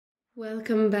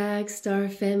Welcome back, Star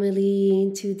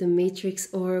Family, to the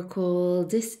Matrix Oracle.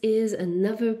 This is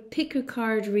another pick a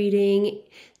card reading,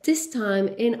 this time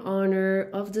in honor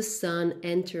of the Sun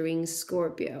entering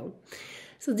Scorpio.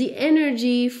 So the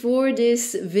energy for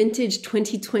this vintage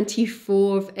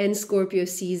 2024 and Scorpio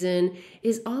season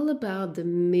is all about the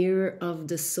mirror of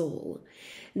the soul.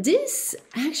 This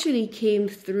actually came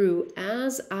through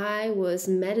as I was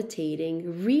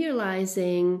meditating,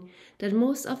 realizing that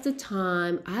most of the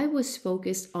time I was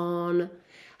focused on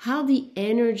how the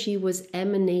energy was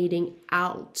emanating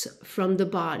out from the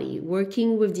body,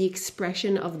 working with the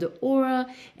expression of the aura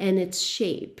and its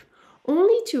shape,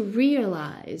 only to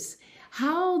realize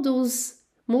how those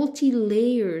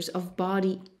multi-layers of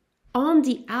body on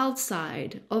the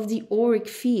outside of the auric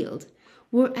field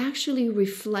were actually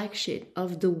reflection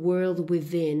of the world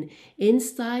within,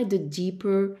 inside the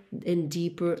deeper and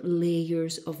deeper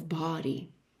layers of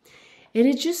body. And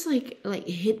it just like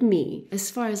hit me as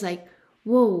far as like,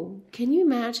 whoa, can you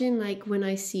imagine like when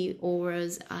I see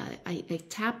auras, I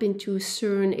tap into a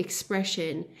certain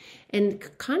expression and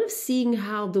kind of seeing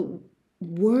how the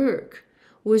work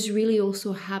was really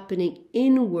also happening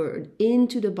inward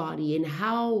into the body and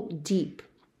how deep.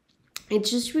 It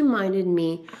just reminded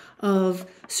me of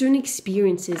certain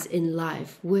experiences in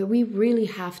life where we really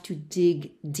have to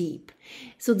dig deep.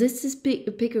 So this is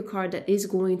pick a card that is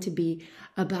going to be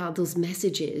about those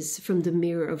messages from the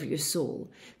mirror of your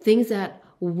soul. Things that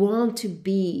want to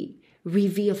be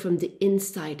revealed from the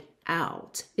inside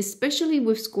out. Especially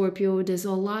with Scorpio, there's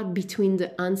a lot between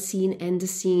the unseen and the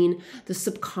seen, the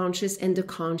subconscious and the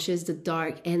conscious, the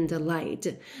dark and the light.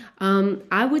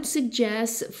 I would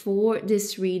suggest for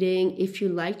this reading, if you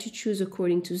like to choose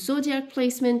according to Zodiac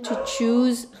placement, to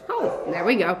choose,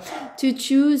 to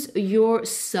choose your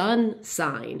sun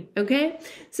sign, okay?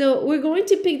 So we're going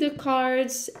to pick the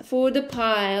cards for the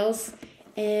piles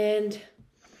and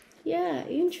yeah,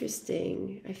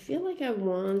 interesting. I feel like I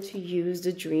want to use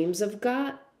the dreams of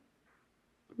God.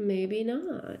 Maybe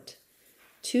not.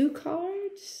 2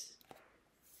 cards.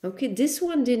 Okay, this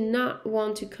one did not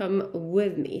want to come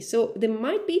with me. So there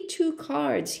might be 2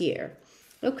 cards here.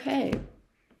 Okay.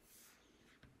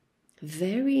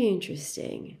 Very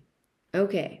interesting.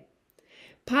 Okay.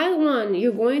 Pile 1,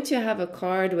 you're going to have a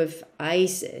card with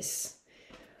Isis.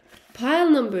 Pile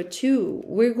number 2,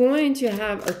 we're going to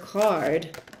have a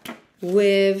card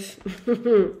with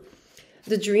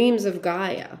the dreams of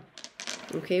Gaia.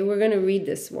 Okay, we're going to read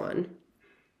this one.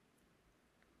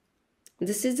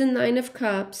 This is the 9 of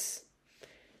Cups.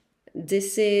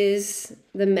 This is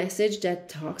the message that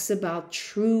talks about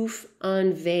truth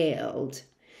unveiled.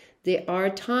 There are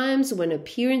times when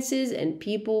appearances and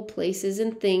people, places,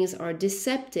 and things are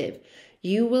deceptive.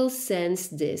 You will sense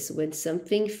this when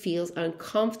something feels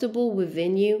uncomfortable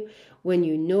within you, when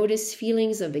you notice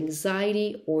feelings of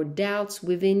anxiety or doubts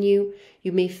within you.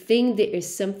 You may think there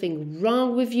is something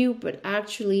wrong with you, but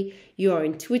actually you are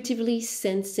intuitively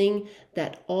sensing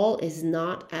that all is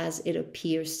not as it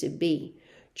appears to be.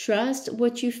 Trust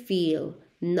what you feel,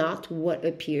 not what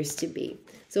appears to be.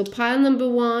 So pile number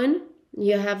 1,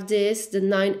 you have this, the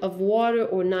 9 of water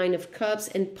or 9 of cups,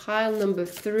 and pile number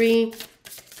 3,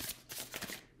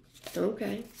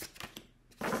 okay,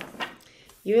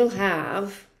 you'll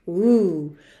have,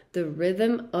 the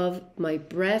rhythm of my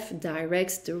breath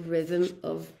directs the rhythm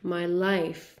of my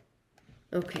life.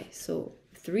 Okay, so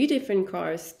 3 different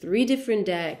cards, 3 different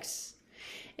decks.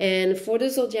 And for the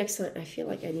Zodiac sign, I feel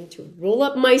like I need to roll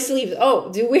up my sleeves.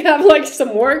 Oh, do we have like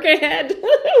some work ahead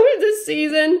with this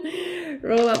season?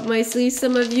 Roll up my sleeves.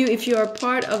 Some of you, if you are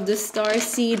part of the Star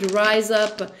Seed Rise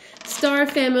Up Star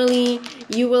Family,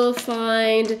 you will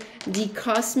find the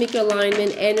Cosmic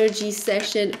Alignment Energy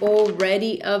session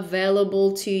already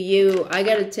available to you. I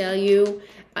gotta tell you,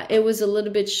 it was a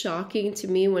little bit shocking to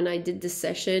me when I did the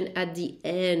session at the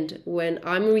end, when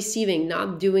I'm receiving,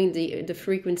 not doing the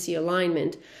frequency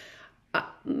alignment,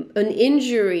 an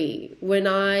injury when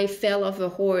I fell off a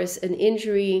horse, an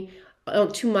injury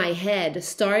to my head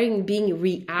starting being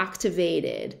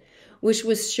reactivated, which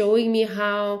was showing me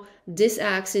how this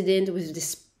accident with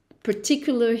this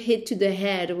particular hit to the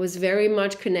head was very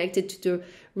much connected to the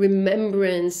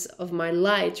remembrance of my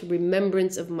light,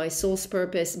 remembrance of my soul's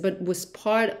purpose, but was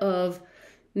part of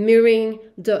mirroring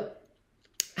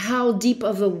how deep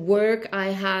of a work I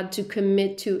had to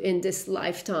commit to in this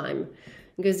lifetime.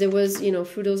 Because there was,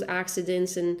 through those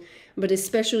accidents, but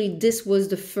especially this was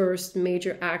the first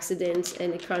major accident,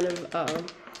 and it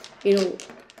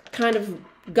kind of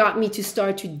got me to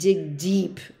start to dig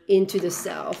deep into the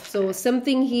self. So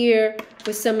something here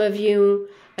for some of you,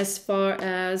 as far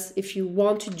as if you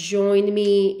want to join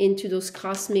me into those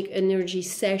cosmic energy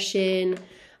session,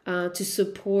 to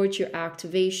support your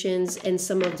activations and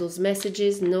some of those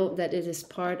messages. Note that it is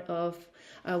part of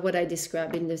what I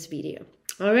described in this video.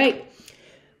 All right,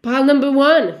 pile number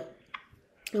 1,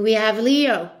 we have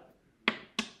Leo,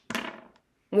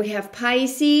 we have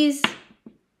Pisces,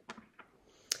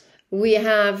 we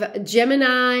have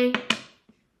Gemini,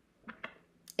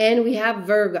 and we have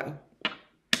Virgo.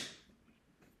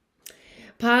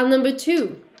 Pile number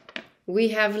 2, we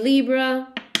have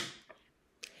Libra,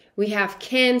 we have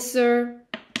Cancer,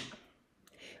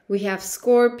 we have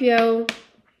Scorpio,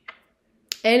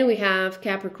 and we have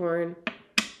Capricorn.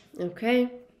 Okay.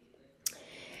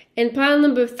 And pile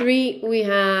number 3, we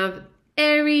have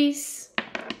Aries,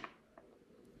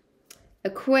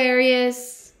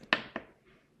 Aquarius,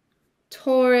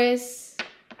 Taurus,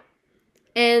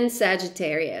 and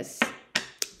Sagittarius.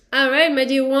 All right, my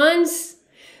dear ones.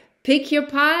 Pick your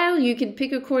pile. You can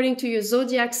pick according to your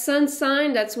zodiac sun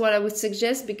sign. That's what I would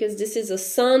suggest, because this is a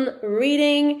sun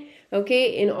reading,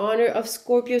 okay, in honor of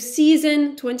Scorpio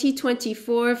season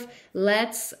 2024.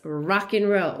 Let's rock and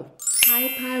roll.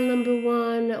 Hi, pile number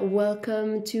 1.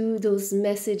 Welcome to those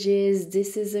messages.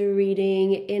 This is a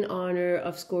reading in honor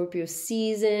of Scorpio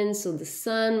season. So the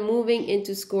sun moving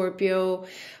into Scorpio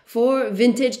for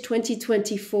vintage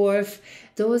 2024.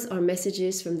 Those are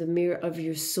messages from the mirror of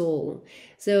your soul.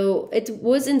 So it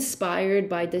was inspired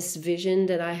by this vision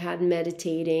that I had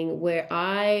meditating, where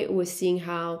I was seeing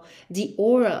how the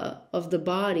aura of the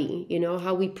body, you know,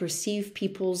 how we perceive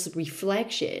people's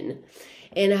reflection,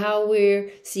 and how we're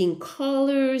seeing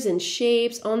colors and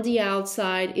shapes on the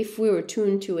outside if we were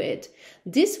tuned to it.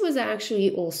 This was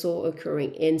actually also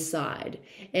occurring inside.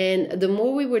 And the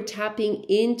more we were tapping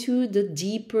into the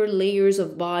deeper layers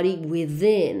of body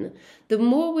within, the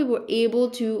more we were able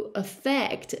to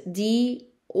affect the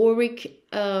auric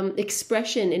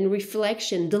expression and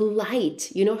reflection, the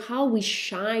light, you know, how we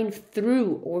shine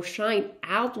through or shine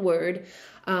outward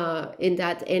in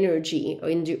that energy or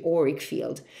in the auric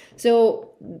field.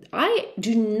 So I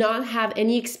do not have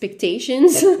any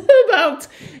expectations about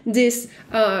this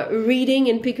reading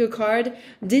and pick a card.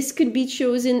 This could be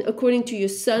chosen according to your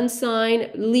sun sign,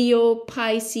 Leo,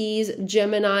 Pisces,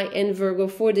 Gemini, and Virgo.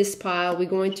 For this pile, we're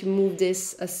going to move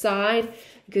this aside,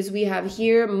 because we have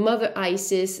here Mother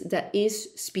Isis that is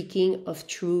speaking of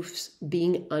truths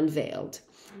being unveiled.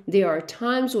 There are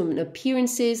times when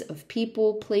appearances of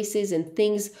people, places, and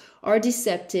things are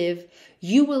deceptive.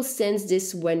 You will sense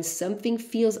this when something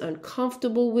feels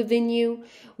uncomfortable within you,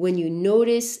 when you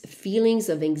notice feelings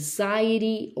of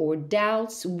anxiety or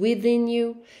doubts within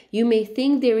you. You may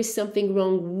think there is something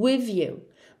wrong with you,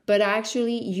 but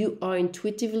actually you are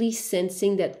intuitively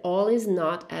sensing that all is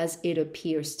not as it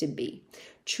appears to be.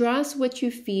 Trust what you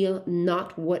feel,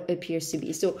 not what appears to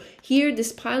be. So here,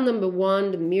 this pile number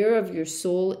 1, the mirror of your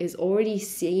soul, is already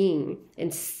seeing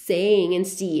and saying and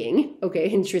seeing. Okay,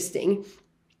 interesting.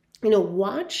 You know,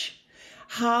 watch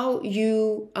how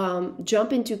you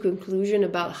jump into conclusion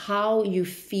about how you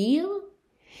feel,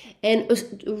 and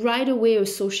right away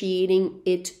associating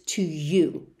it to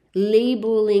you,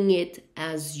 labeling it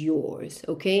as yours.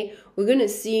 Okay, we're going to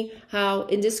see how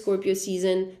in this Scorpio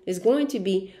season there's going to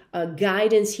be a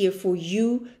guidance here for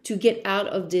you to get out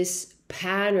of this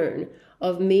pattern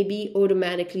of maybe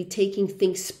automatically taking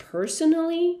things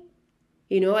personally.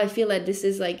 You know, I feel like this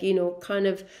is like, you know, kind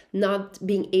of not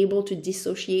being able to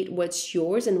dissociate what's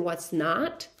yours and what's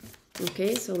not.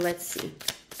 Okay, so let's see.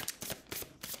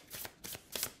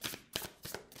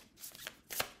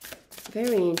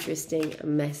 Very interesting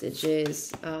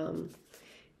messages.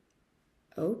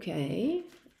 Okay,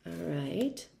 all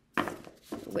right.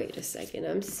 Wait a second,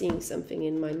 I'm seeing something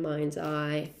in my mind's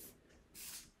eye.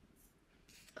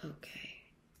 Okay.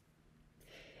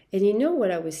 And you know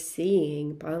what I was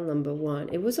seeing, pile number 1?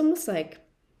 It was almost like,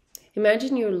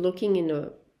 imagine you're looking in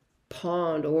a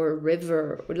pond or a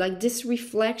river, or like this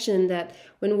reflection that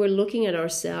when we're looking at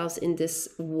ourselves in this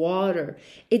water,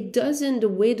 it doesn't, the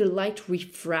way the light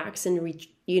refracts and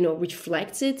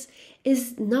reflects it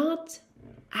is not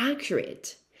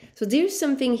accurate. So there's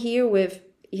something here with,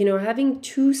 you know, having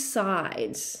two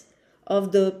sides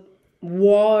of the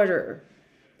water,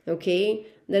 okay,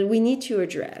 that we need to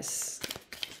address.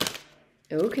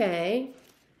 Okay,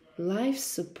 life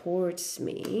supports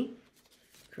me.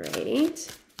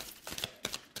 Great.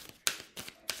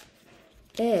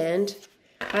 And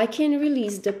I can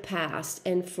release the past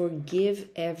and forgive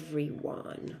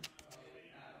everyone.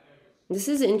 This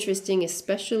is interesting,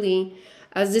 especially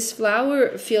as this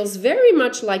flower feels very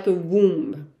much like a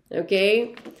womb,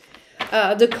 okay?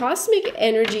 The cosmic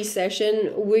energy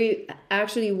session, we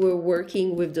actually were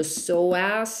working with the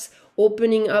psoas,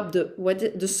 opening up the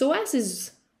psoas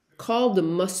is called the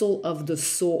muscle of the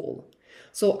soul.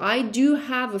 So I do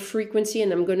have a frequency,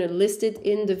 and I'm going to list it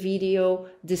in the video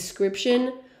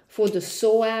description for the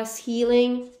psoas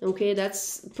healing. Okay, that's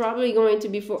probably going to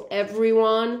be for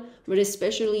everyone, but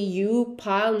especially you,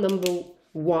 pile number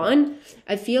 1.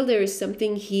 I feel there is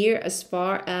something here as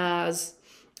far as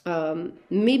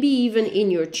maybe even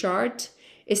in your chart,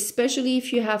 especially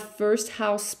if you have first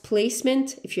house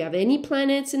placement, if you have any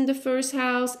planets in the first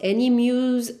house, any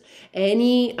muse,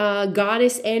 any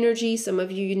goddess energy. Some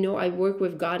of you know I work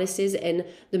with goddesses and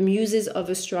the muses of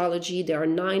astrology. There are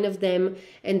 9 of them,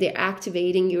 and they're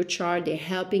activating your chart. They're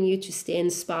helping you to stay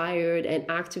inspired and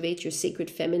activate your sacred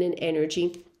feminine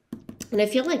energy. And I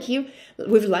feel like here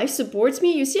with life supports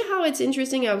me. You see how it's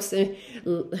interesting? I was saying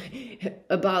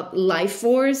about life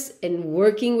force and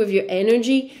working with your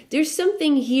energy. There's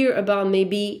something here about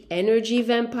maybe energy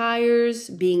vampires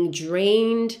being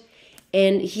drained.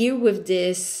 And here with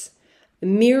this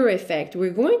mirror effect,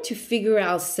 we're going to figure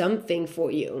out something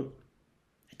for you.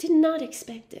 I did not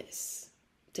expect this.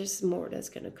 There's more that's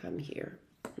going to come here.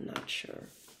 I'm not sure.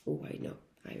 Oh, I know.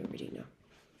 I already know.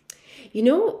 You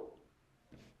know,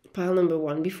 pile number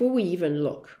 1, before we even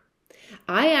look,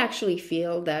 I actually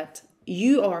feel that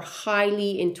you are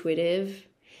highly intuitive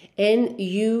and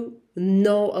you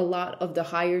know a lot of the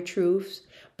higher truths,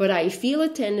 but I feel a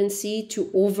tendency to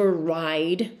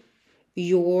override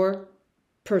your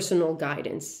personal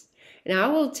guidance. And I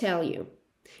will tell you,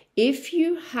 if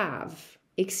you have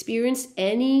experienced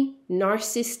any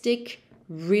narcissistic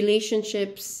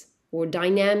relationships or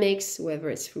dynamics, whether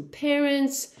it's through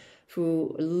parents,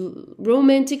 through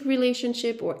romantic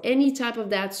relationship, or any type of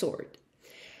that sort,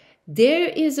 there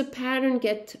is a pattern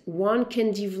that one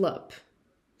can develop,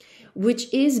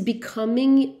 which is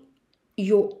becoming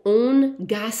your own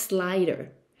gaslighter.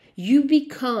 You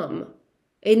become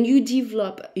and you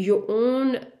develop your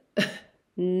own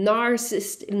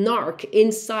narc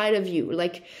inside of you.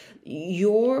 Like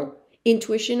your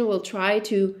intuition will try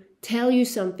to tell you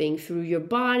something through your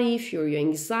body, through your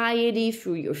anxiety,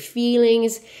 through your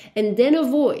feelings, and then a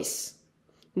voice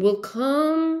will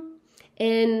come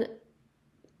and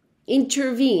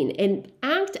intervene and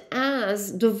act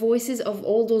as the voices of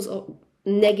all those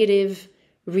negative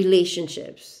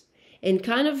relationships and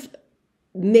kind of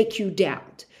make you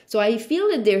doubt. So I feel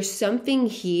that there's something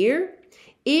here.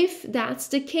 If that's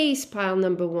the case, pile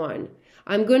number 1,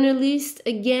 I'm going to list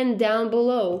again down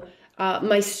below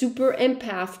my Super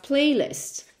Empath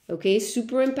playlist. Okay,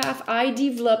 Super Empath, I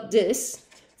developed this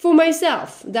for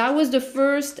myself. That was the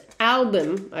first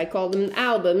album. I call them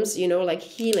albums, you know, like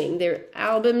healing. They're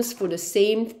albums for the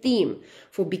same theme,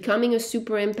 for becoming a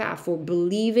super empath, for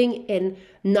believing and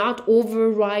not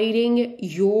overriding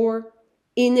your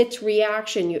innate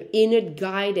reaction, your innate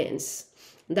guidance.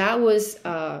 That was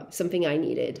something I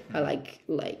needed,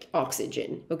 like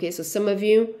oxygen. Okay, so some of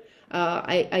you,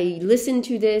 I listened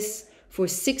to this for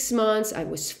 6 months. I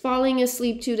was falling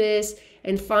asleep to this,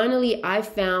 and finally I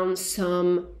found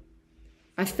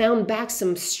back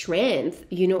some strength,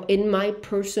 you know, in my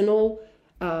personal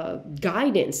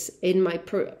guidance,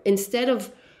 instead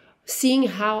of seeing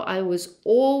how I was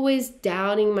always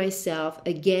doubting myself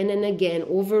again and again,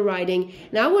 overriding.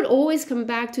 And I would always come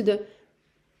back to the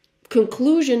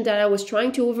conclusion that I was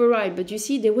trying to override. But you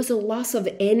see, there was a loss of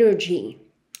energy.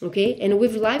 Okay. And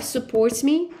with Life Supports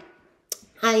Me,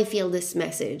 I feel this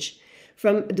message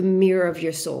from the mirror of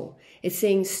your soul. It's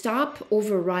saying, stop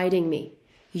overriding me.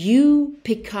 You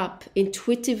pick up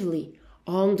intuitively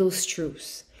on those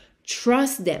truths.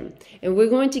 Trust them. And we're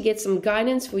going to get some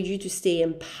guidance for you to stay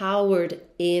empowered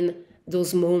in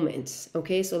those moments.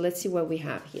 Okay, so let's see what we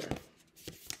have here.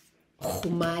 Oh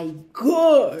my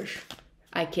gosh.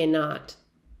 I cannot.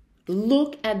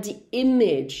 Look at the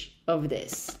image of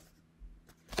this.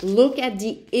 Look at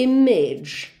the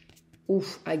image.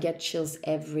 Oof, I get chills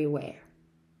everywhere.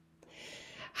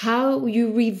 How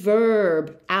you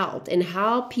reverb out and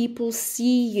how people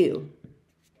see you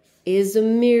is a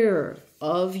mirror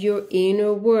of your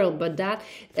inner world. But that,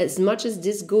 as much as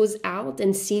this goes out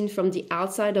and seen from the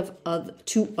outside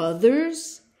to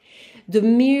others, the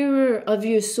mirror of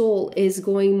your soul is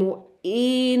going more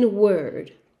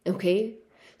inward. Okay,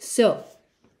 so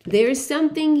there's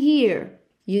something here.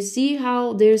 You see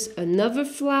how there's another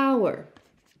flower.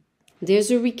 There's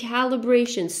a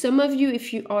recalibration. Some of you,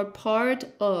 if you are part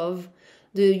of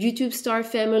the YouTube Star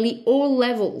family, all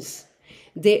levels,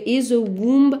 there is a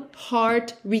womb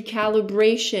heart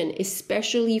recalibration,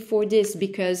 especially for this,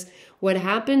 because what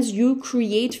happens, you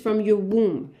create from your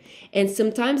womb. And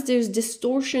sometimes there's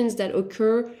distortions that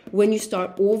occur when you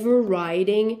start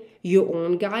overriding your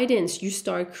own guidance. You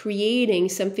start creating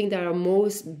something that are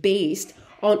most based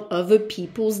on other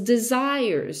people's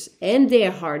desires and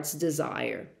their heart's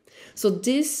desire. So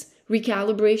this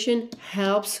recalibration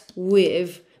helps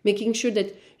with making sure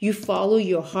that you follow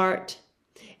your heart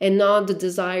and not the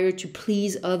desire to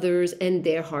please others and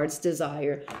their heart's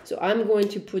desire. So I'm going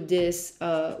to put this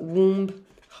womb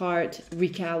heart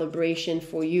recalibration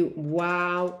for you.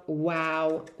 Wow,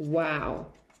 wow, wow.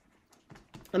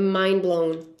 I'm mind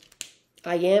blown.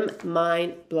 I am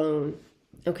mind blown.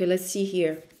 Okay, let's see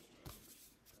here.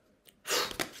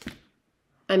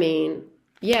 I mean,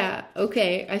 yeah,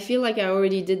 okay. I feel like I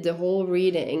already did the whole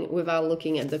reading without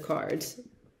looking at the cards.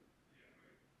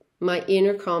 My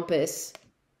inner compass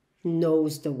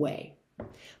knows the way.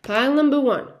 Pile number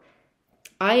 1.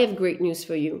 I have great news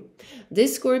for you.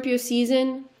 This Scorpio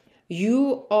season,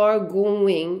 you are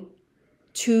going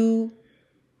to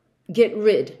get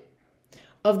rid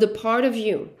of the part of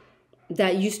you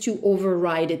that used to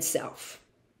override itself.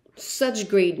 Such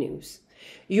great news.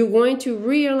 You're going to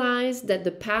realize that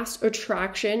the past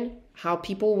attraction, how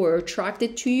people were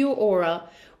attracted to your aura,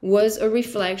 was a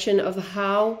reflection of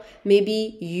how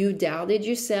maybe you doubted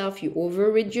yourself, you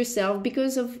overrid yourself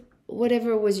because of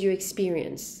whatever was your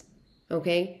experience.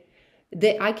 Okay?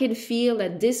 I can feel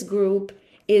that this group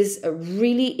is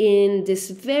really in this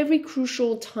very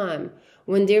crucial time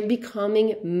when they're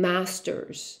becoming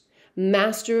master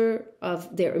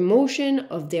of their emotion,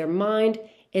 of their mind,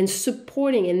 and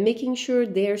supporting and making sure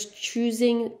they're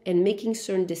choosing and making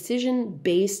certain decisions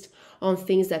based on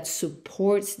things that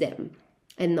supports them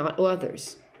and not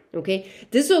others. Okay,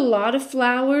 there's a lot of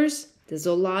flowers.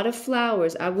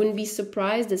 I wouldn't be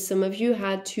surprised that some of you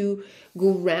had to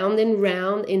go round and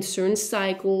round in certain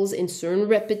cycles, in certain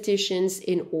repetitions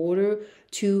in order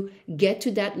to get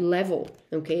to that level,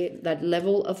 okay, that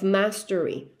level of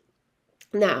mastery.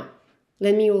 Now,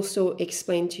 let me also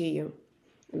explain to you,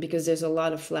 because there's a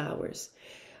lot of flowers.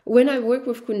 When I work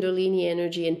with Kundalini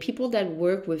energy and people that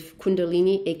work with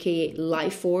Kundalini, aka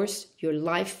life force, your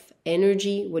life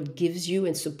energy, what gives you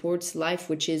and supports life,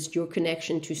 which is your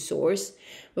connection to source.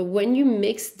 But when you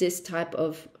mix this type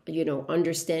of,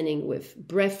 understanding with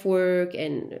breath work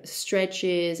and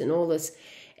stretches and all this,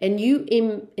 and you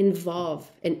involve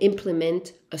and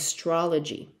implement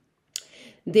astrology,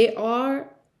 they are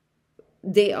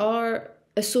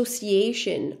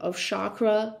association of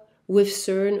chakra with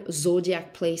certain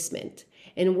zodiac placement.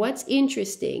 And what's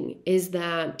interesting is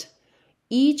that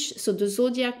so the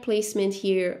zodiac placement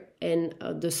here and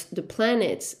the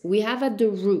planets we have at the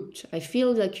root. I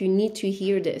feel like you need to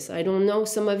hear this. I don't know,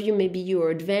 some of you, maybe you're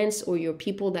advanced or you're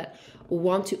people that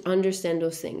want to understand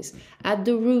those things. At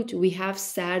the root, we have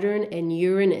Saturn and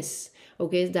Uranus.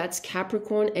 Okay, that's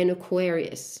Capricorn and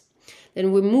Aquarius.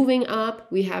 Then we're moving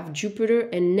up, we have Jupiter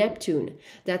and Neptune.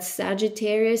 That's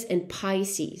Sagittarius and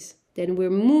Pisces. Then we're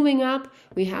moving up,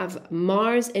 we have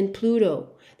Mars and Pluto.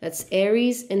 That's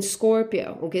Aries and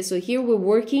Scorpio. Okay, so here we're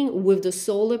working with the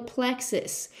solar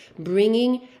plexus,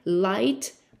 bringing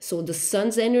light, so the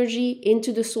sun's energy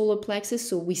into the solar plexus,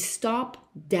 so we stop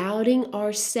doubting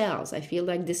ourselves. I feel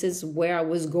like this is where I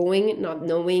was going, not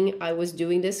knowing I was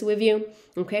doing this with you.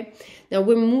 Okay, now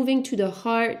we're moving to the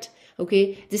heart.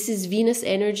 Okay, this is Venus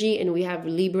energy, and we have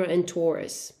Libra and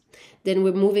Taurus. Then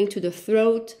we're moving to the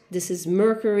throat. This is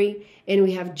Mercury, and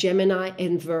we have Gemini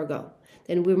and Virgo.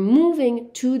 Then we're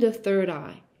moving to the third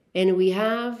eye, and we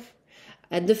have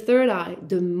at the third eye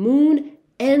the moon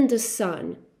and the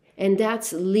sun, and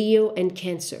that's Leo and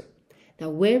Cancer. Now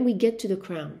when we get to the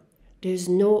crown, there's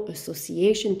no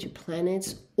association to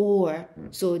planets or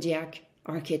zodiac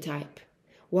archetype.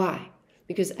 Why?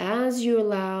 Because as you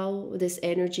allow this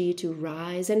energy to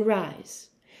rise and rise,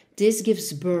 this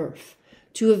gives birth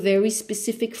to a very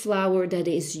specific flower that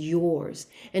is yours.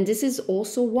 And this is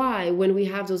also why when we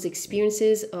have those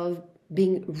experiences of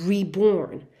being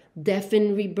reborn, death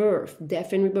and rebirth,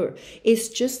 it's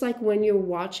just like when you're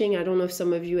watching, I don't know if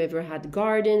some of you ever had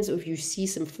gardens or if you see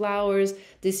some flowers.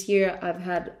 This year I've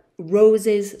had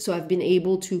roses, so I've been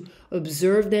able to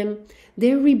observe them.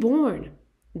 They're reborn.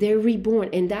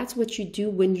 And that's what you do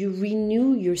when you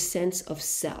renew your sense of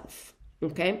self.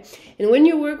 Okay? And when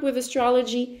you work with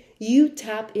astrology, you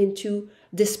tap into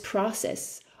this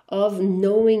process of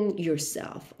knowing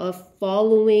yourself, of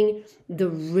following the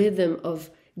rhythm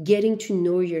of getting to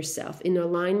know yourself in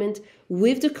alignment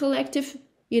with the collective,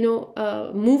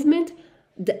 movement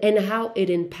and how it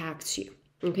impacts you.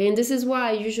 Okay, and this is why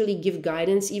I usually give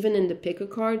guidance, even in the picker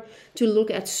card, to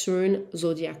look at certain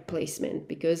zodiac placement,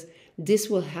 because this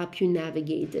will help you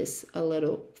navigate this a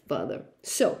little further.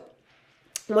 So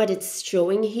what it's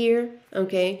showing here,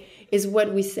 okay, is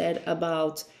what we said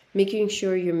about making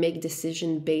sure you make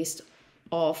decision based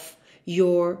off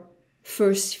your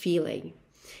first feeling.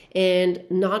 and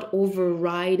not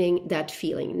overriding that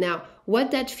feeling. Now,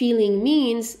 what that feeling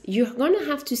means, you're going to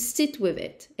have to sit with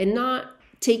it and not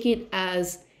take it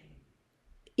as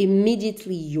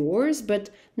immediately yours, but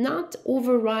not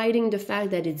overriding the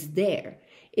fact that it's there.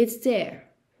 It's there.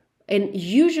 And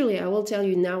usually, I will tell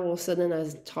you now, all of a sudden,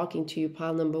 as talking to you,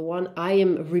 pile number one, I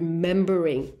am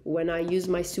remembering when I use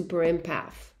my super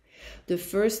empath. The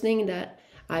first thing that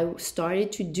I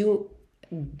started to do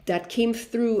that came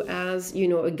through as,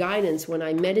 a guidance when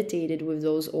I meditated with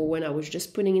those, or when I was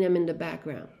just putting them in the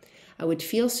background, I would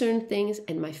feel certain things,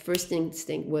 and my first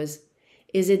instinct was,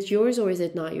 is it yours or is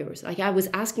it not yours? Like I was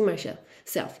asking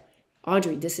myself,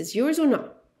 Audrey, this is yours or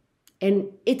not? And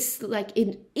it's like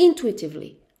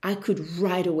intuitively, I could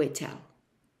right away tell.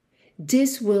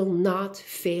 This will not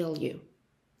fail you.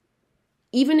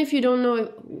 Even if you don't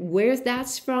know where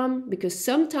that's from, because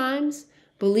sometimes,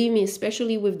 believe me,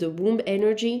 especially with the womb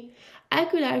energy, I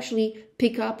could actually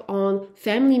pick up on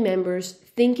family members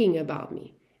thinking about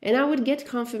me. And I would get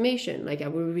confirmation, like I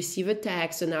would receive a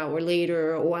text an hour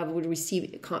later, or I would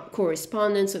receive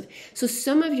correspondence. So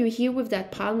some of you here with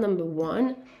that pile number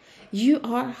one, you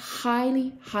are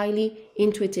highly, highly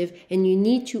intuitive, and you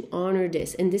need to honor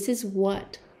this. And this is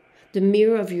what the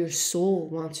mirror of your soul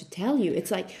wants to tell you. It's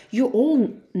like you're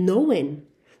all knowing,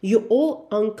 you're all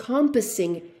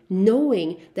encompassing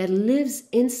knowing that lives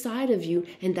inside of you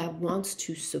and that wants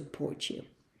to support you.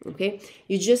 Okay,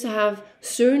 you just have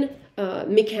certain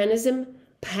mechanism,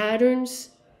 patterns,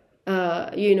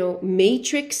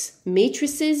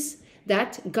 matrices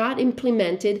that got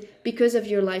implemented because of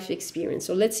your life experience.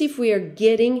 So let's see if we are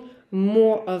getting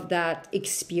more of that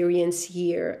experience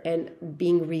here and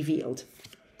being revealed.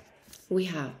 We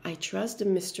have, I trust the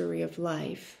mystery of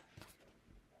life,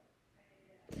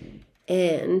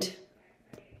 and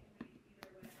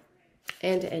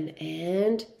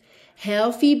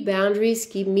healthy boundaries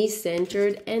keep me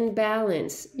centered and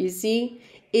balanced. You see,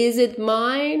 is it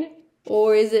mine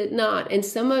or is it not? And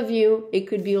some of you, it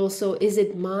could be also, is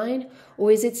it mine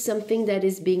or is it something that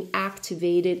is being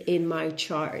activated in my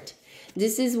chart?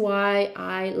 This is why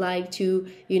I like to,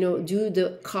 do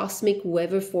the cosmic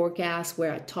weather forecast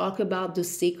where I talk about the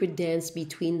sacred dance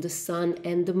between the sun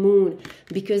and the moon,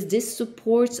 because this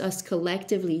supports us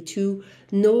collectively to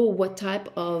know what type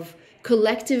of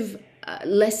collective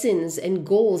lessons and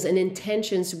goals and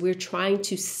intentions we're trying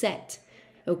to set.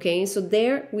 Okay, so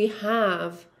there we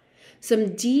have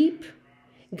some deep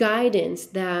guidance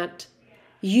that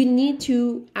you need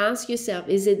to ask yourself,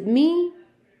 is it me?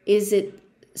 Is it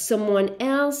someone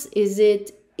else? Is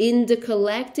it in the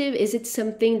collective? Is it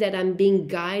something that I'm being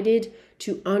guided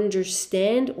to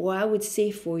understand? Or I would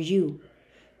say for you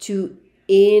to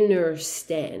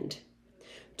understand,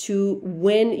 to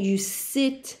when you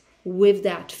sit with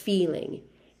that feeling,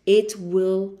 it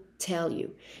will tell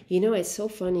you. It's so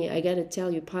funny. I got to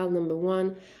tell you, pile number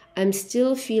one, I'm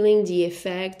still feeling the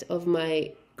effect of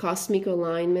my cosmic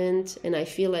alignment, and I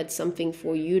feel that's something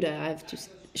for you that I have to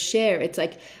share. It's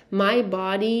like my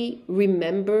body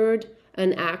remembered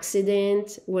an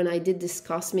accident when I did this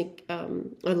cosmic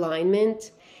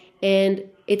alignment, and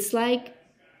it's like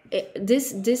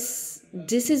this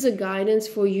is a guidance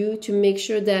for you to make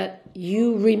sure that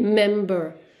you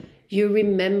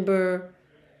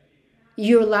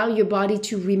allow your body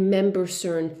to remember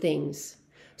certain things.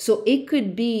 So it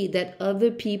could be that other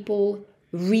people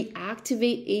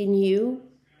reactivate in you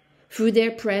through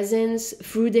their presence,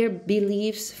 through their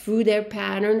beliefs, through their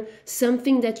pattern,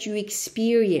 something that you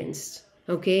experienced,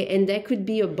 okay? And that could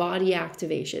be a body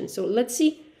activation. So let's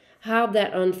see how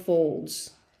that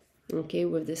unfolds, okay,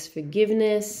 with this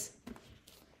forgiveness.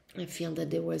 I feel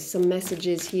that there was some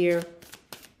messages here.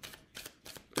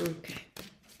 Okay.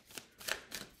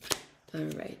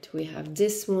 All right, we have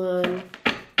this one.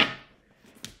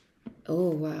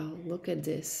 Oh, wow, look at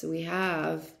this. We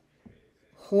have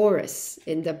Horus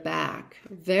in the back.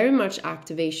 Very much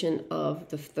activation of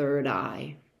the third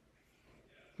eye.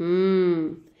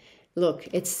 Look,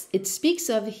 it speaks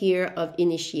of here of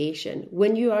initiation.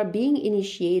 When you are being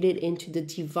initiated into the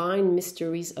divine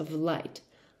mysteries of light,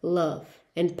 love,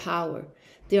 and power,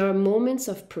 there are moments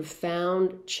of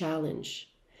profound challenge.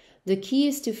 The key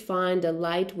is to find the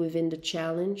light within the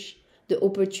challenge, the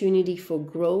opportunity for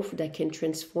growth that can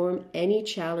transform any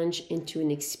challenge into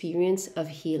an experience of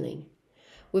healing.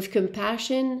 With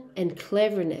compassion and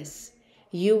cleverness,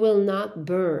 you will not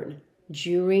burn.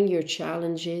 During your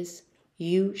challenges,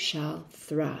 you shall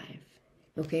thrive.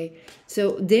 Okay,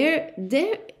 so there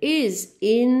is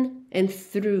in and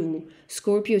through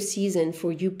Scorpio season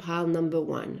for you, pile number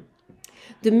one.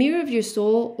 The mirror of your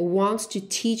soul wants to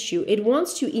teach you. It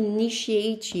wants to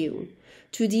initiate you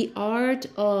to the art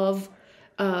of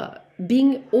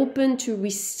being open to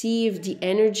receive the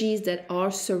energies that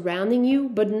are surrounding you,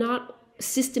 but not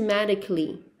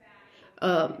systematically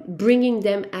bringing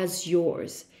them as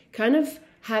yours. Kind of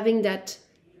having that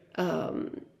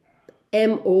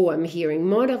MO, I'm hearing,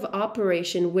 mode of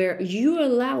operation, where you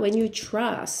allow and you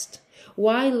trust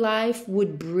why life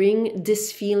would bring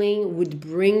this feeling, would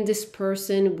bring this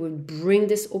person, would bring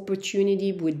this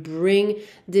opportunity, would bring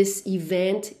this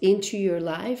event into your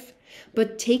life.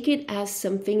 But take it as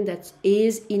something that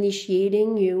is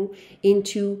initiating you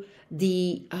into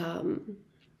the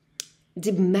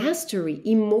mastery,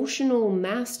 emotional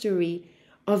mastery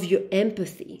of your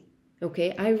empathy.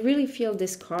 Okay, I really feel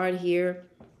this card here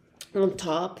on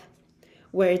top,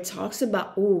 where it talks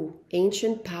about,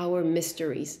 ancient power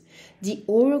mysteries. The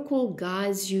oracle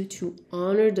guides you to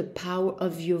honor the power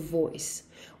of your voice,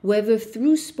 whether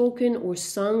through spoken or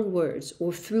sung words,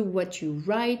 or through what you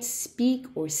write, speak,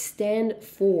 or stand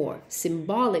for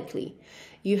symbolically.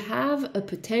 You have a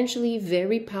potentially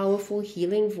very powerful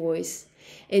healing voice,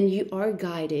 and you are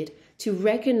guided to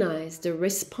recognize the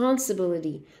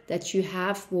responsibility that you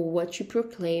have for what you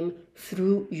proclaim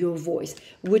through your voice,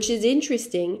 which is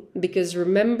interesting because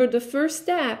remember the first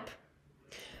step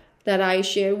that I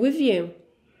share with you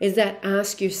is that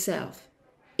ask yourself,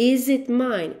 is it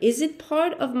mine? Is it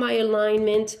part of my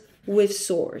alignment with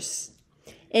source?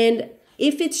 And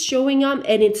if it's showing up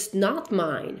and it's not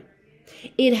mine,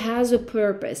 it has a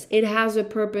purpose. It has a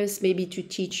purpose maybe to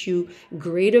teach you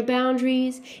greater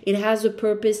boundaries. It has a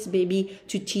purpose maybe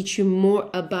to teach you more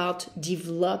about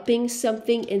developing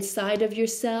something inside of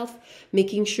yourself,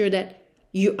 making sure that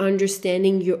you're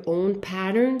understanding your own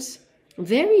patterns.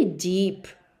 Very deep.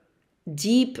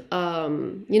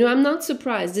 I'm not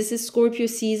surprised. This is Scorpio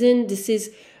season. This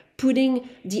is putting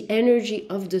the energy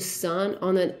of the sun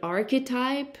on an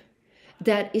archetype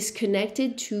that is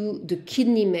connected to the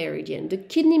kidney meridian. The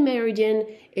kidney meridian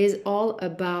is all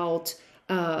about,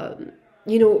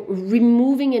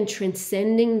 removing and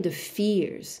transcending the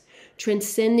fears,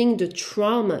 transcending the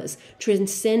traumas,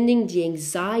 transcending the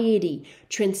anxiety,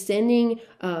 transcending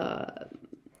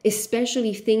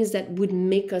especially things that would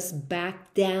make us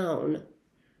back down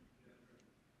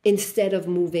instead of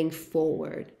moving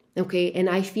forward. Okay, and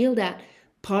I feel that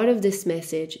part of this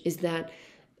message is that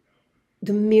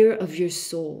the mirror of your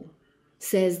soul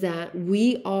says that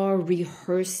we are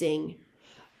rehearsing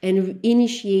and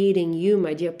initiating you,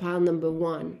 my dear pile number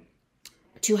one,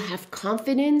 to have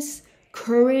confidence,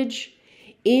 courage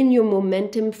in your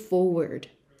momentum forward.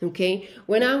 Okay,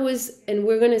 when I was, and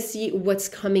we're going to see what's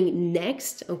coming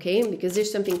next, okay, because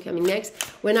there's something coming next.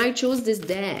 When I chose this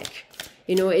deck,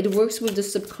 it works with the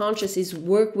subconscious, it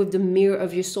works with the mirror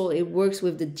of your soul, it works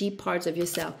with the deep parts of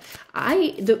yourself.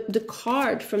 The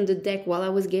card from the deck while I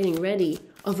was getting ready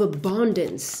of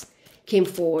abundance came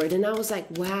forward, and I was like,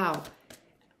 wow,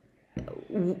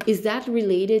 is that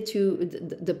related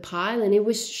to the pile? And it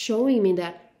was showing me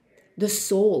that the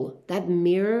soul, that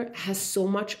mirror, has so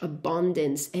much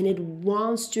abundance and it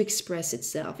wants to express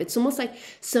itself. It's almost like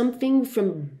something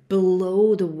from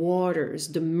below the waters,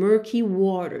 the murky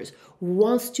waters,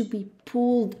 wants to be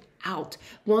pulled out,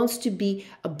 wants to be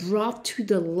brought to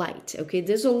the light. Okay,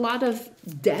 there's a lot of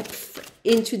depth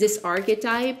into this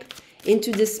archetype,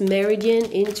 into this meridian,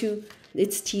 into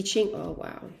its teaching. Oh,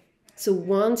 wow. So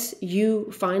once you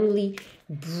finally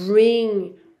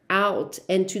bring out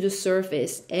and to the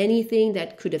surface anything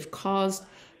that could have caused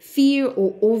fear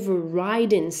or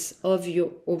overridence of your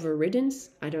overridence.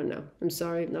 I don't know. I'm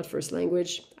sorry, not first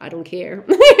language. I don't care.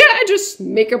 I just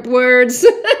make up words.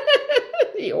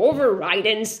 The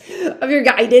overridence of your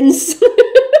guidance.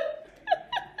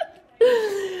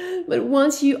 But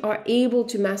once you are able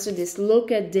to master this,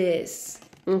 look at this.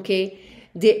 Okay.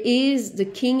 There is the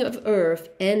king of earth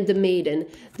and the maiden.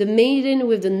 The maiden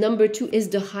with the number 2 is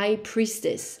the high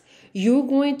priestess. You're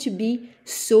going to be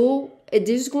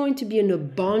there's going to be an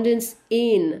abundance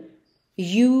in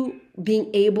you being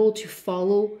able to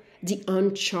follow the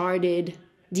uncharted,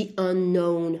 the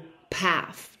unknown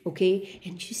path. Okay.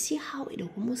 And you see how it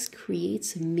almost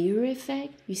creates a mirror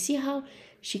effect? You see how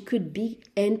she could be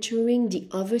entering the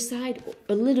other side,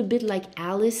 a little bit like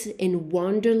Alice in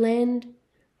Wonderland?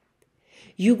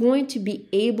 You're going to be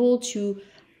able to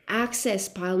access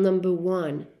pile number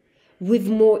 1 with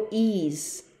more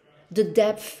ease, the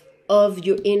depth of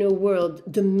your inner world,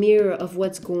 the mirror of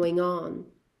what's going on.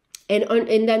 And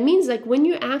that means, like, when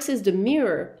you access the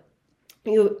mirror,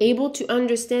 you're able to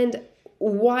understand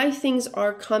why things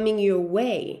are coming your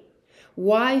way,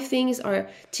 why things are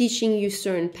teaching you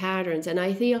certain patterns. And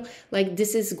I feel like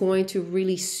this is going to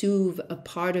really soothe a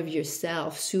part of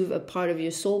yourself, soothe a part of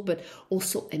your soul, but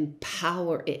also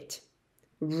empower it,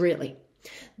 really.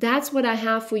 That's what I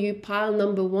have for you, pile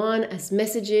number 1, as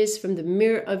messages from the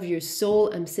mirror of your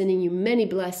soul. I'm sending you many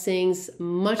blessings,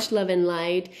 much love and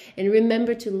light. And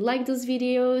remember to like those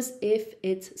videos if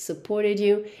it supported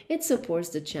you. It supports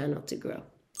the channel to grow.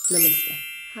 Namaste.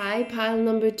 Hi, pile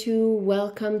number 2.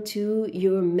 Welcome to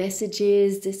your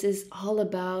messages. This is all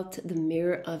about the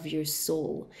mirror of your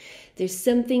soul. There's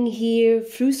something here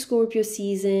through Scorpio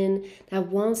season that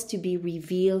wants to be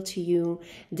revealed to you.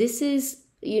 This is,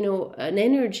 you know, an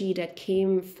energy that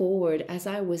came forward as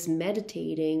I was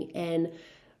meditating and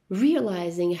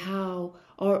realizing how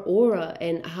our aura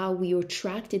and how we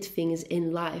attracted things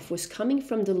in life was coming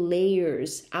from the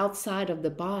layers outside of the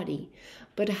body,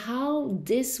 but how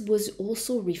this was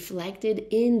also reflected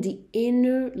in the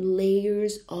inner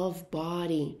layers of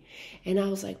body. And I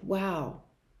was like, wow,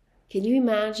 can you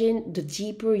imagine? The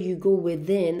deeper you go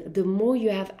within, the more you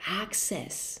have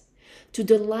access to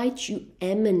the light you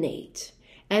emanate.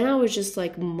 And I was just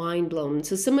like mind blown.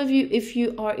 So some of you, if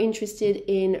you are interested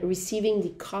in receiving the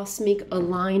Cosmic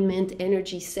Alignment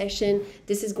Energy Session,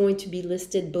 this is going to be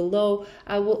listed below.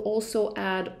 I will also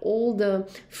add all the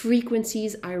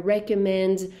frequencies I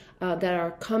recommend that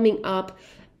are coming up.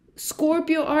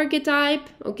 Scorpio archetype,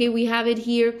 okay, we have it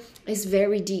here, is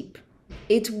very deep.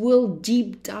 It will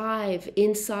deep dive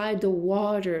inside the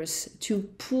waters to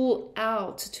pull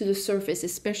out to the surface,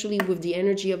 especially with the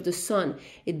energy of the sun.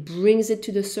 It brings it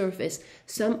to the surface,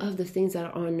 some of the things that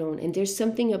are unknown. And there's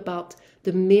something about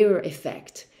the mirror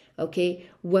effect, okay?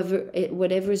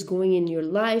 Whatever is going in your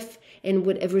life and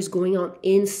whatever is going on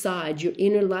inside your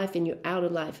inner life and your outer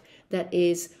life that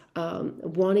is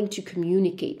wanting to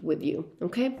communicate with you,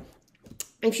 okay?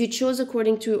 If you chose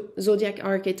according to Zodiac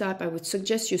archetype, I would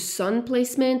suggest your sun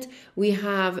placement. We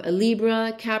have a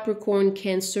Libra, Capricorn,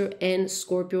 Cancer, and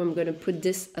Scorpio. I'm going to put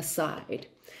this aside.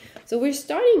 So we're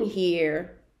starting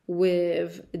here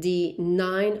with the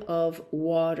 9 of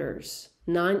Waters,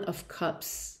 9 of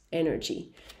Cups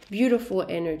energy. Beautiful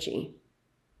energy.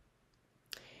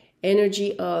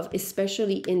 Energy of,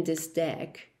 especially in this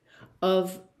deck,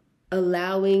 of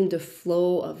allowing the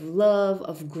flow of love,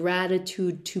 of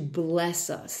gratitude to bless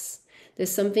us.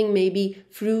 There's something maybe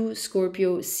through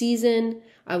Scorpio season.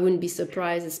 I wouldn't be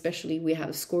surprised, especially we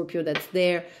have Scorpio that's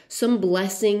there. Some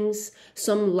blessings,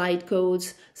 some light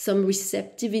codes, some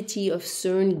receptivity of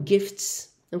certain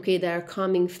gifts, okay, that are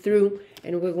coming through.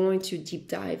 And we're going to deep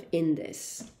dive in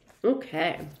this.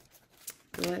 Okay,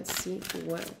 let's see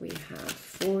what we have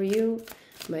for you.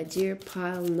 My dear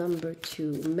pile number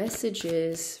 2,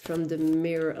 messages from the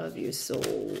mirror of your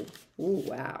soul. Ooh,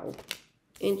 wow.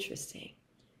 Interesting.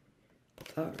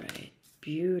 All right.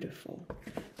 Beautiful.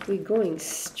 We're going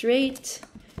straight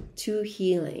to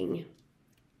healing.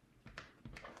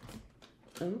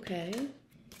 Okay.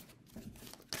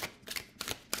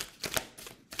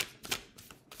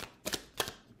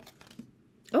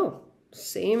 Oh,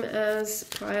 same as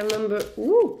pile number,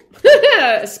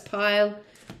 as pile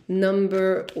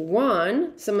number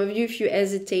 1. Some of you, if you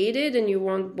hesitated and you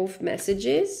want both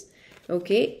messages,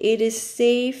 okay, it is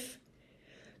safe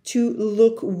to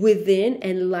look within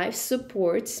and life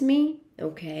supports me,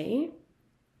 okay?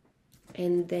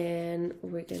 And then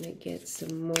we're gonna get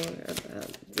some more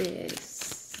about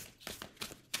this.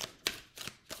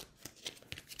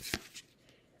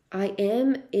 I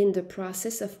am in the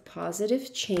process of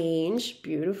positive change.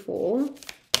 Beautiful.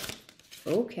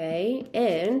 Okay,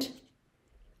 and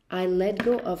I let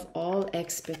go of all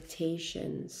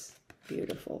expectations.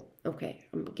 Beautiful. Okay,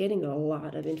 I'm getting a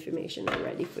lot of information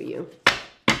already for you.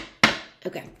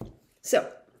 Okay,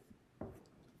 so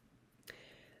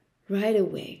right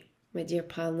away, my dear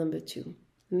pile number 2,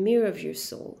 mirror of your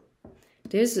soul.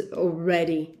 There's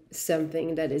already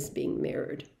something that is being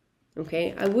mirrored.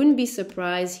 Okay, I wouldn't be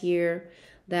surprised here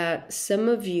that some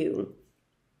of you,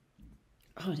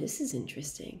 oh, this is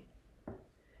interesting.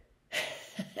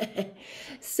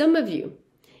 Some of you,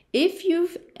 if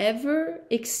you've ever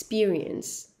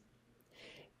experienced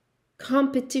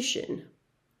competition,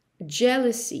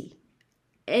 jealousy,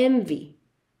 envy,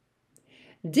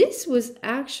 this was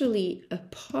actually a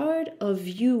part of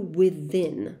you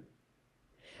within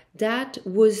that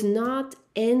was not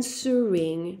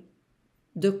answering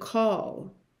the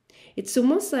call. It's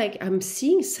almost like I'm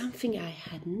seeing something I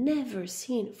had never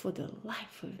seen for the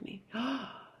life of me.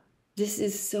 This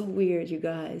is so weird, you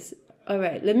guys. All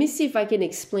right, let me see if I can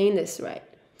explain this right.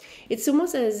 It's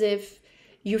almost as if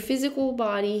your physical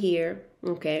body here,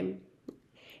 okay,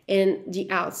 and the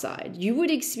outside, you would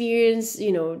experience,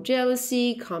 you know,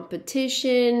 jealousy,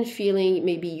 competition, feeling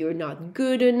maybe you're not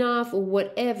good enough or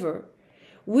whatever,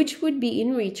 which would be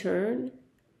in return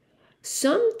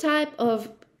some type of,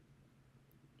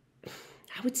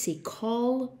 I would say,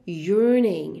 call,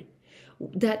 yearning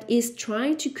that is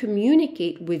trying to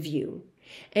communicate with you.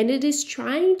 And it is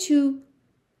trying to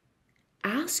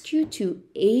ask you to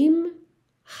aim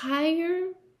higher,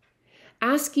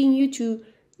 asking you to,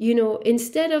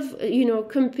 instead of,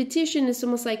 competition, it's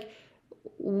almost like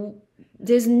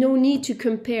there's no need to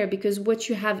compare because what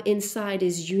you have inside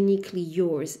is uniquely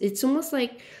yours. It's almost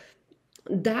like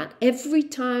that every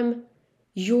time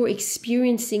you're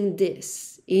experiencing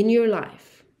this in your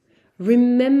life,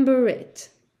 remember it.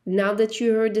 Now that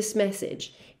you heard this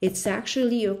message, it's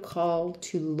actually a call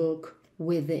to look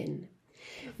within.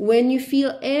 When you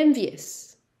feel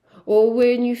envious, or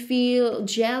when you feel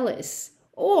jealous,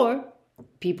 or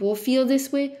people feel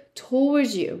this way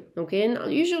towards you, okay?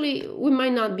 And usually we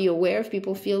might not be aware if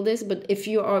people feel this, but if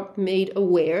you are made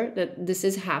aware that this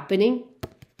is happening,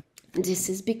 this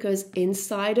is because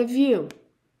inside of you,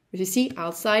 you see,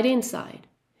 outside, inside,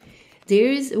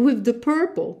 there is, with the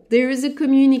purple, there is a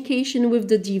communication with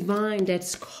the divine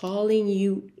that's calling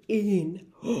you in.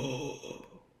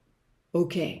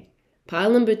 Okay.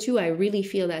 Pile number 2, I really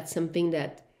feel that's something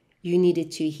that you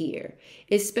needed to hear.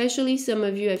 Especially some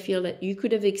of you, I feel that you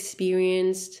could have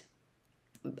experienced,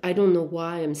 I don't know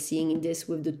why I'm seeing this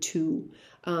with the 2,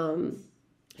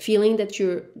 feeling that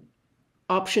you're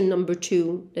option number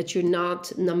 2, that you're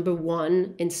not number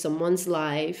 1 in someone's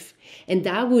life. And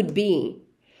that would be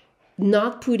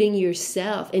not putting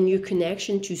yourself and your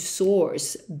connection to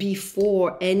source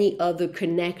before any other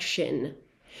connection.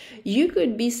 You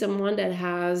could be someone that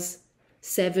has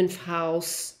 7th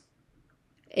house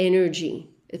energy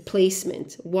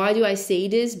placement. Why do I say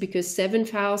this? Because 7th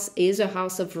house is a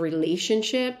house of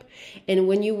relationship. And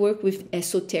when you work with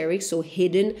esoteric, so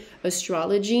hidden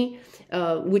astrology,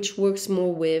 which works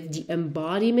more with the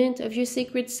embodiment of your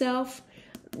sacred self,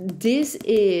 this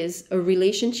is a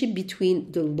relationship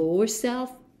between the lower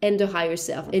self and the higher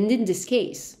self. And in this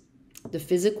case, the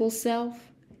physical self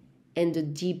and the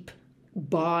deep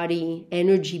body,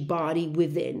 energy body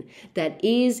within that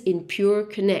is in pure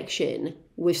connection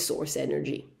with source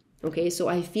energy. Okay, so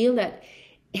I feel that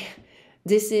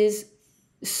this is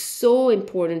so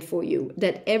important for you,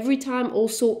 that every time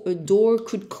also a door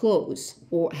could close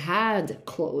or had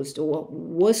closed or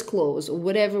was closed or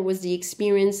whatever was the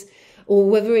experience, or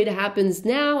whether it happens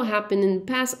now, happened in the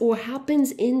past, or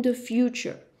happens in the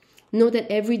future. Know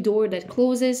that every door that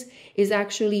closes is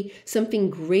actually something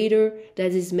greater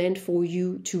that is meant for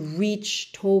you to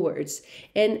reach towards.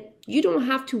 And you don't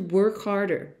have to work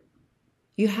harder.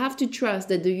 You have to trust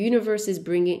that the universe is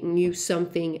bringing you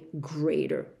something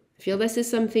greater. I feel this is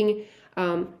something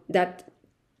that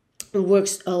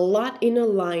works a lot in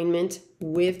alignment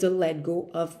with the let go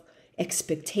of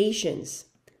expectations.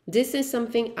 This is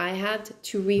something I had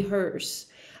to rehearse,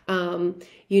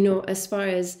 as far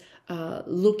as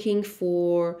looking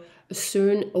for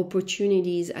certain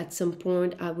opportunities. At some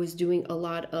point, I was doing a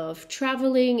lot of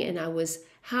traveling and I was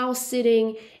house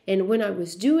sitting. And when I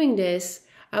was doing this,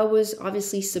 I was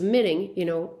obviously submitting,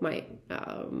 my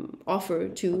offer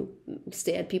to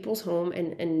stay at people's home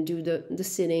and do the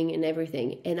sitting and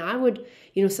everything. And I would,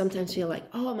 sometimes feel like,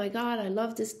 oh my God, I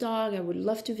love this dog. I would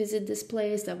love to visit this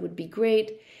place. That would be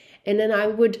great. And then I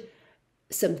would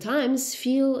sometimes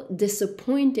feel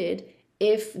disappointed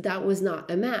if that was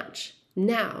not a match.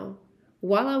 Now,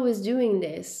 while I was doing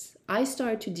this, I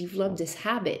started to develop this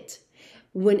habit.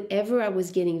 Whenever I was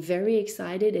getting very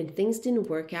excited and things didn't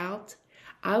work out,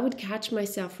 I would catch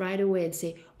myself right away and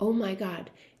say, oh my God,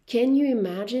 can you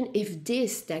imagine if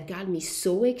this that got me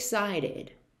so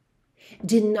excited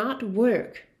did not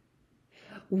work?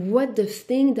 What the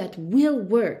thing that will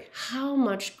work, how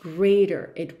much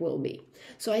greater it will be.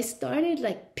 So I started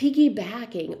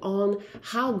piggybacking on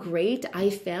how great I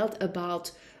felt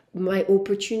about my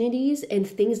opportunities and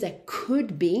things that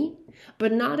could be,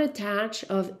 but not attached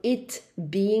of it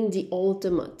being the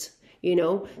ultimate,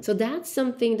 So that's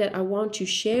something that I want to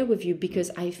share with you,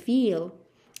 because I feel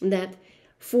that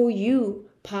for you,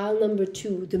 pile number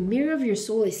 2, the mirror of your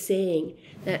soul is saying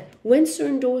that when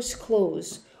certain doors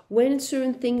close, when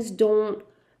certain things don't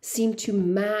seem to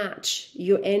match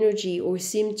your energy or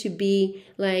seem to be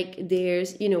like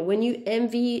there's, when you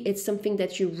envy, it's something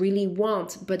that you really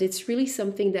want, but it's really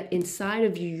something that inside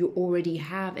of you already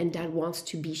have, and that wants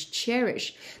to be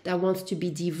cherished, that wants to be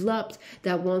developed,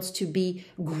 that wants to be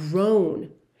grown.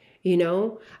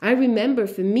 I remember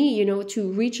for me,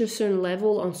 to reach a certain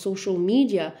level on social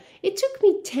media, it took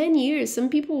me 10 years. Some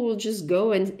people will just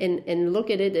go and look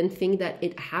at it and think that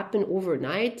it happened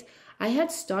overnight. I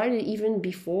had started even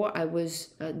before I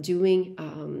was doing,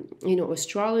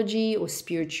 astrology or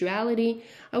spirituality.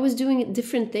 I was doing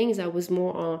different things. I was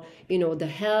more on, the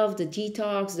health, the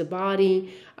detox, the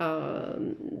body,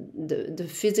 the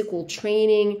physical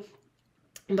training.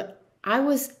 But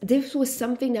this was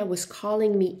something that was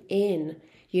calling me in,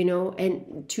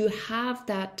 and to have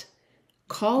that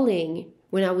calling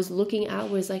when I was looking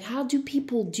outwards, like, how do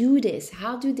people do this?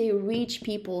 How do they reach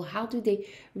people? How do they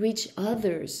reach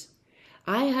others?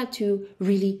 I had to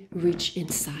really reach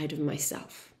inside of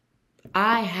myself.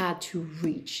 I had to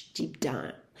reach deep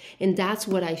down. And that's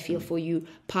what I feel for you.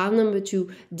 Pile number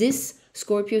 2, this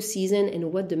Scorpio season,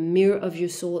 and what the mirror of your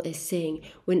soul is saying.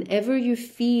 Whenever you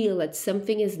feel that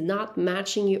something is not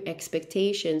matching your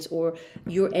expectations, or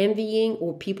you're envying,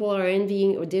 or people are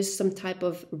envying, or there's some type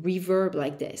of reverb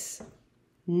like this,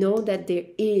 know that there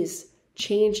is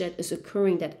change that is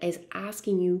occurring that is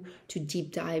asking you to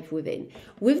deep dive within.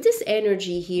 With this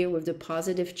energy here, with the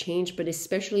positive change, but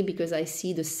especially because I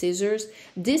see the scissors,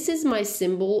 this is my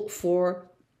symbol for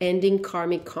ending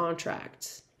karmic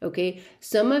contracts. Okay,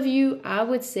 some of you, I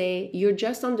would say, you're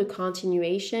just on the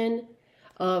continuation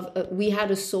of, we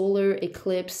had a solar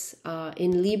eclipse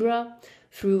in Libra,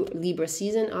 through Libra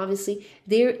season, obviously.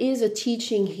 There is a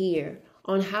teaching here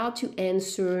on how to end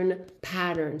certain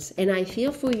patterns. And I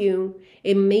feel for you,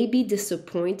 it may be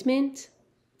disappointment.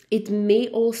 It may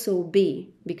also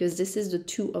be, because this is the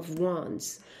 2 of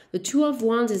Wands. The 2 of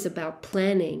Wands is about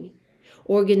planning,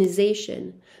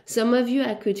 organization. Some of you,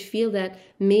 I could feel that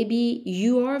maybe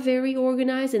you are very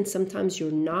organized and sometimes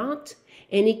you're not.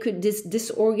 And it could, this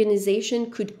disorganization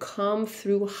could come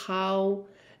through how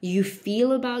you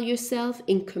feel about yourself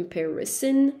in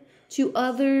comparison to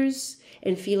others,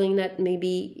 and feeling that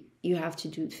maybe you have to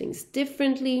do things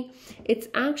differently. It's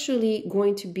actually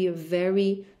going to be a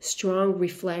very strong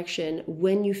reflection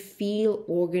when you feel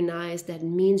organized. That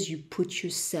means you put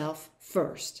yourself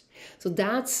first. So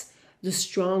that's the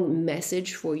strong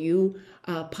message for you.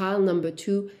 Pile number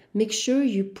 2, make sure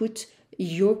you put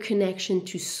your connection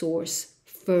to source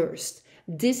first.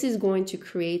 This is going to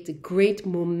create a great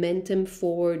momentum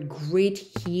forward, great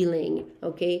healing,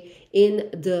 okay, in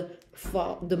the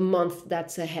fall, the month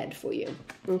that's ahead for you.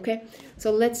 Okay,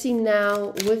 so let's see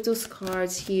now with those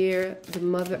cards here, the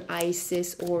Mother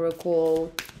Isis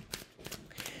Oracle.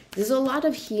 There's a lot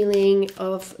of healing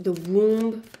of the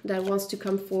womb that wants to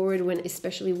come forward,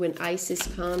 especially when Isis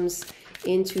comes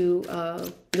into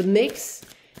the mix.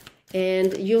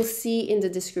 And you'll see in the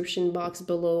description box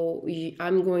below,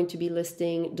 I'm going to be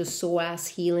listing the SOAS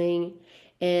healing.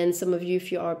 And some of you, if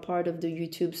you are part of the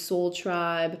YouTube Soul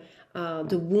Tribe,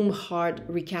 the womb heart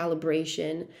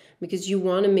recalibration, because you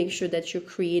want to make sure that you're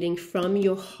creating from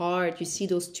your heart. You see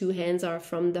those 2 hands are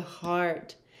from the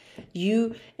heart.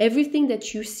 Everything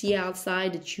that you see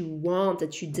outside, that you want,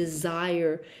 that you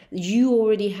desire, you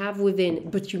already have within,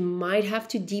 but you might have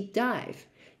to deep dive.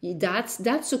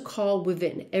 That's a call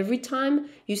within. Every time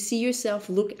you see yourself,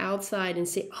 look outside and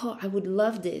say, oh, I would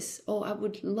love this. Oh, I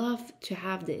would love to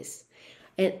have this.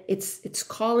 And it's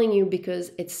calling you,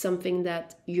 because it's something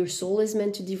that your soul is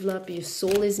meant to develop, your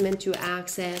soul is meant to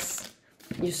access,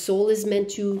 your soul is meant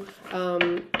to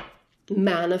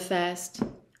manifest.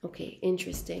 Okay,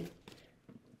 interesting.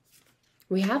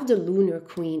 We have the Lunar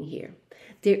Queen here.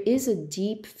 There is a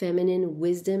deep feminine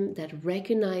wisdom that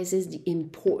recognizes the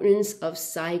importance of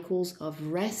cycles of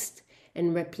rest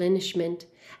and replenishment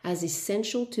as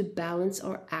essential to balance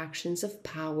our actions of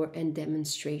power and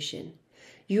demonstration.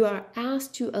 You are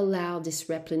asked to allow this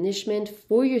replenishment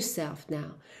for yourself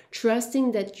now,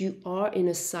 trusting that you are in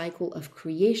a cycle of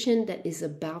creation that is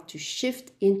about to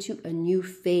shift into a new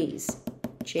phase.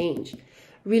 Change.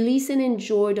 Release and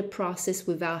enjoy the process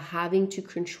without having to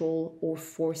control or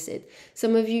force it.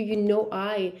 Some of you,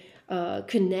 I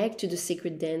connect to the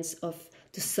sacred dance of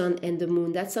the sun and the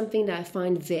moon. That's something that I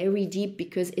find very deep,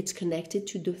 because it's connected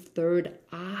to the third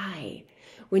eye.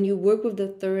 When you work with the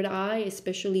third eye,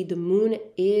 especially the moon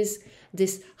is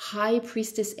this high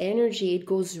priestess energy. It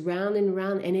goes round and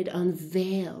round and it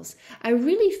unveils. I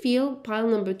really feel, pile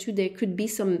number 2, there could be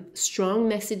some strong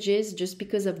messages just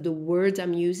because of the words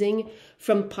I'm using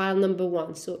from pile number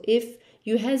 1. So if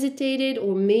you hesitated,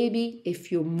 or maybe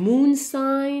if your moon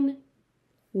sign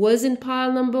was in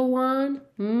pile number 1,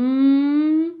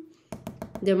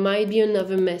 there might be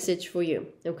another message for you,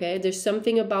 okay? There's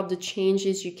something about the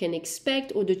changes you can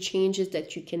expect, or the changes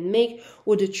that you can make,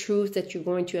 or the truth that you're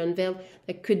going to unveil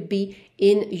that could be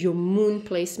in your moon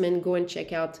placement. Go and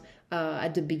check out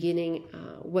at the beginning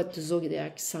what the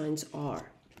Zodiac signs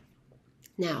are.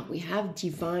 Now, we have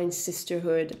divine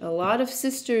sisterhood. A lot of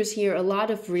sisters here, a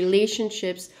lot of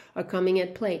relationships are coming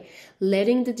at play.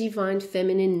 Letting the divine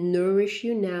feminine nourish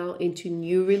you now into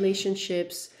new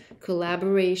relationships,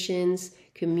 collaborations,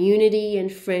 community,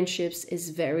 and friendships is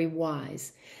very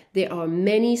wise. There are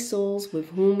many souls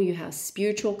with whom you have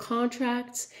spiritual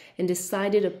contracts and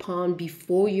decided upon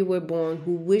before you were born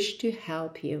who wish to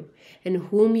help you and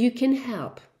whom you can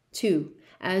help too,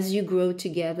 as you grow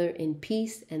together in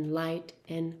peace and light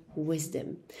and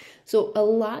wisdom. So a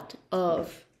lot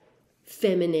of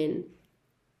feminine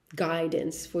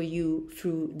guidance for you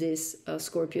through this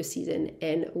Scorpio season.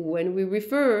 And when we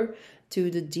refer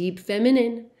to the deep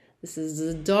feminine, this is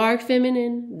the dark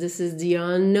feminine, this is the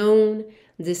unknown,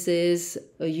 this is,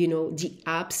 the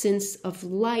absence of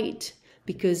light,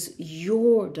 because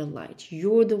you're the light.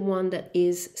 You're the one that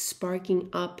is sparking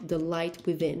up the light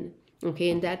within.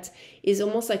 Okay, and that is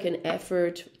almost like an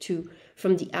effort to,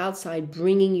 from the outside,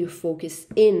 bringing your focus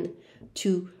in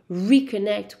to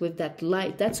reconnect with that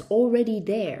light that's already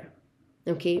there.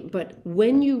 Okay, but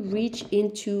when you reach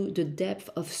into the depth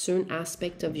of certain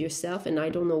aspect of yourself, and I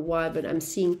don't know why, but I'm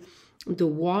seeing the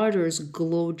waters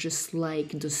glow just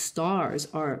like the stars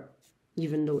are,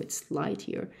 even though it's light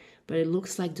here, but it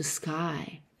looks like the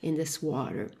sky in this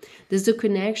water. There's a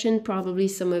connection, probably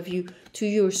some of you, to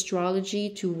your astrology,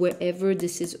 to wherever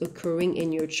this is occurring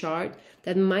in your chart,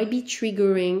 that might be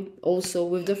triggering also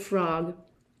with the frog,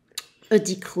 a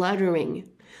decluttering.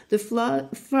 The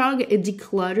frog, it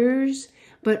declutters,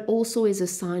 but also is a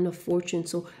sign of fortune.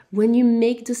 So when you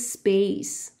make the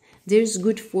space, there's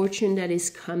good fortune that is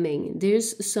coming.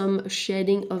 There's some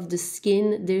shedding of the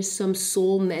skin. There's some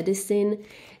soul medicine.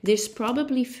 There's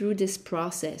probably through this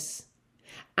process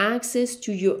access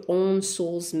to your own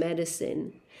soul's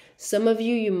medicine. Some of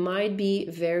you might be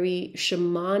very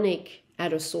shamanic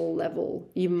at a soul level.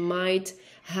 You might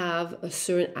have a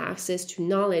certain access to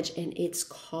knowledge and it's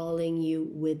calling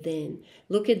you within.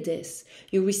 Look at this.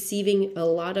 You're receiving a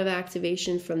lot of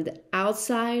activation from the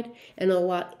outside and a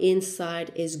lot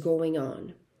inside is going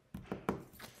on.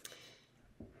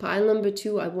 Pile number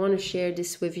 2, I want to share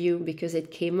this with you because it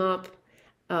came up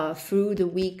through the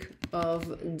week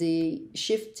of the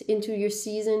shift into your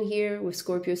season here with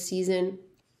Scorpio season.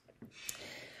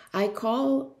 I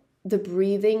call the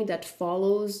breathing that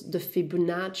follows the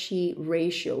Fibonacci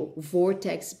ratio,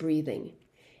 vortex breathing.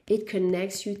 It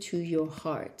connects you to your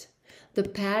heart. The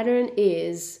pattern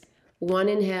is 1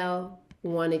 inhale,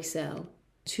 1 exhale,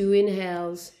 2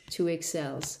 inhales, 2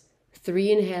 exhales,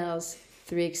 3 inhales,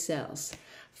 3 exhales,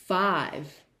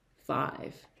 5,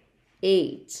 5,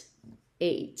 8,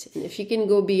 8. And if you can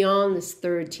go beyond this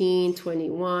 13,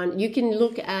 21, you can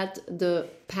look at the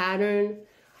pattern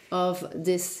of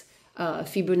this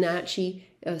Fibonacci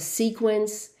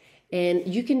sequence, and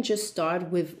you can just start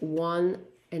with 1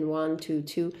 and 1, 2,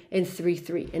 2, and 3,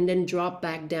 3, and then drop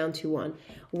back down to 1.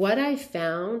 What I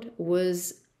found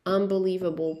was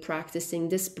unbelievable practicing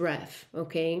this breath,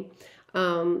 okay?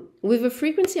 With a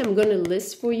frequency I'm going to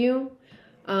list for you,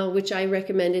 which I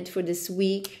recommended for this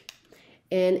week,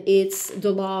 and it's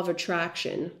the law of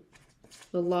attraction.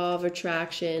 The law of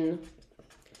attraction,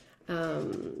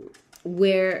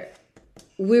 where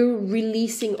we're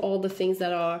releasing all the things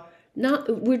that are not,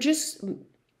 we're just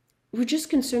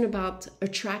concerned about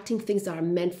attracting things that are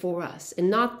meant for us and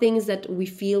not things that we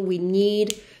feel we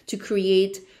need to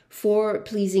create for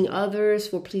pleasing others,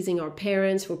 for pleasing our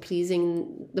parents, for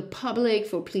pleasing the public,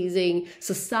 for pleasing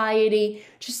society,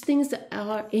 just things that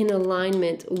are in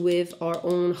alignment with our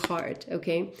own heart,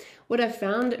 okay? What I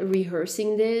found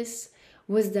rehearsing this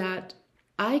was that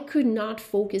I could not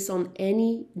focus on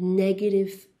any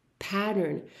negative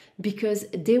pattern because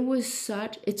there was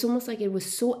such, it's almost like it was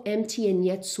so empty and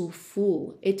yet so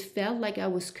full. It felt like I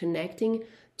was connecting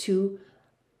to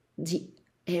the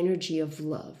energy of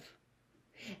love.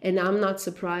 And I'm not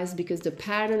surprised because the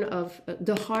pattern of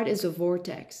the heart is a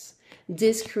vortex.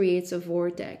 This creates a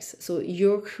vortex. So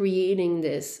you're creating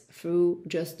this through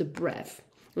just the breath.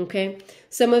 Okay.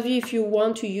 Some of you, if you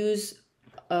want to use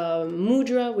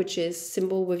mudra, which is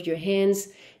symbol with your hands,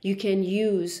 you can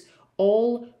use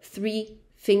all 3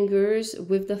 fingers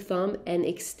with the thumb and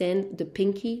extend the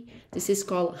pinky. This is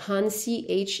called Hansi,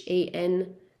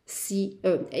 Hansi,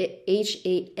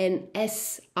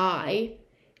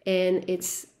 and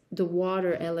it's the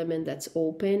water element that's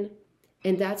open.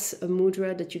 And that's a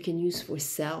mudra that you can use for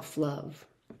self-love.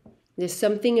 There's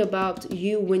something about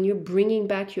you when you're bringing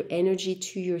back your energy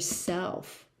to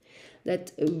yourself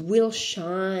that will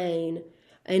shine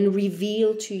and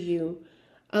reveal to you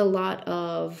a lot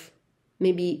of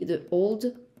maybe the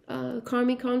old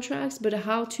karmic contracts, but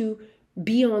how to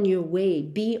Be on your way,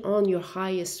 be on your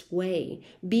highest way,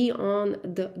 be on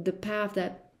the path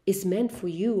that is meant for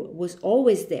you, was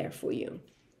always there for you.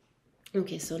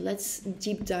 Okay, so let's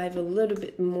deep dive a little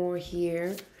bit more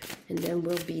here, and then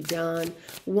we'll be done.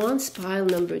 Once pile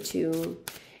number 2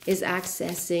 is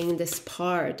accessing this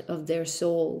part of their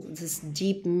soul, this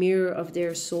deep mirror of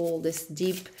their soul, this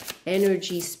deep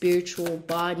energy, spiritual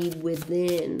body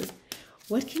within,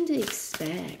 what can they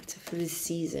expect for this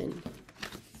season?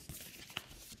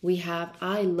 We have,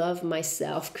 I love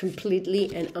myself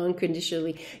completely and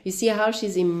unconditionally. You see how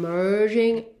she's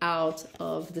emerging out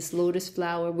of this lotus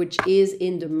flower, which is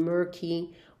in the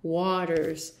murky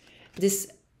waters.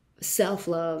 This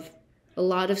self-love, a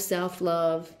lot of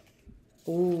self-love.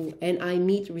 Ooh, and I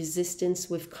meet resistance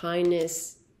with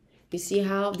kindness. You see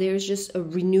how there's just a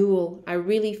renewal. I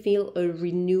really feel a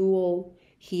renewal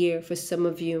here for some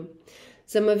of you.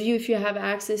 Some of you, if you have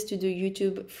access to the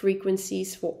YouTube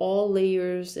frequencies for all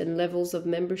layers and levels of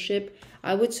membership,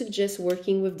 I would suggest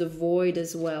working with the void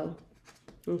as well.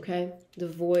 Okay? The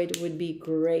void would be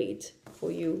great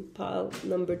for you, pile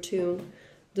number 2.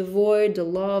 The void, the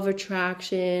law of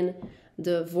attraction,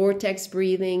 the vortex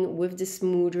breathing with this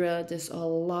mudra. There's a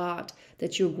lot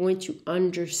that you're going to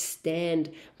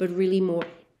understand, but really more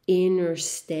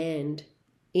understand.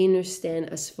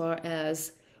 Understand as far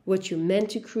as what you're meant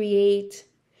to create,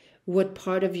 what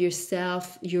part of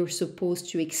yourself you're supposed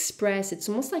to express. It's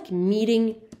almost like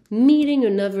meeting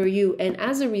another you. And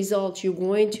as a result, you're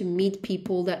going to meet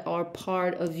people that are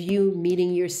part of you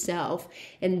meeting yourself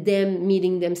and them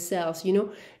meeting themselves. You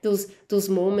know, those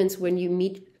moments when you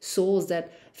meet souls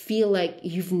that feel like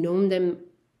you've known them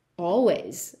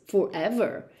always,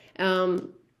 forever. And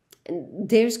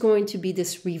there's going to be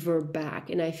this reverb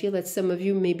back. And I feel that some of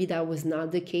you, maybe that was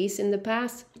not the case in the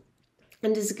past.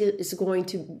 And this is going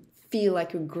to feel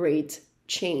like a great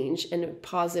change and a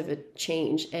positive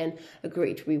change and a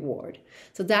great reward.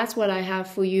 So that's what I have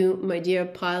for you, my dear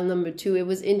pile number 2. It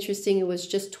was interesting. It was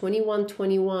just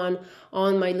 2121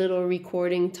 on my little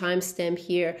recording timestamp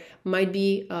here. Might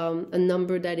be a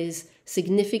number that is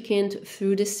significant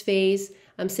through this phase.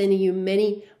 I'm sending you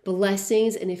many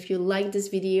blessings. And if you like this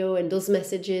video and those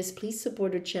messages, please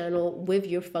support the channel with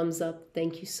your thumbs up.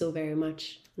 Thank you so very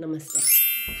much. Namaste.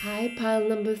 Hi, pile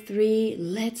number 3.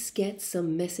 Let's get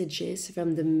some messages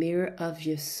from the mirror of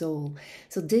your soul.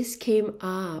 So this came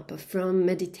up from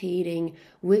meditating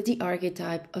with the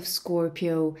archetype of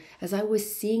Scorpio as I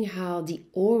was seeing how the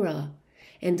aura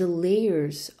and the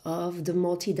layers of the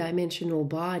multidimensional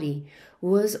body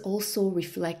was also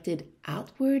reflected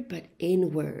outward but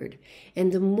inward.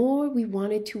 And the more we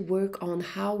wanted to work on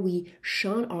how we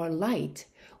shone our light,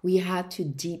 we had to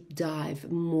deep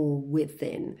dive more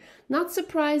within. Not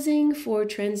surprising for a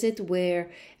transit where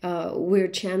we're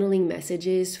channeling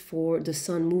messages for the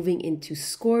sun moving into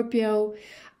Scorpio.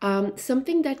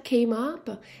 Something that came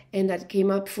up, and that came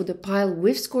up for the pile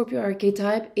with Scorpio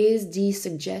archetype, is the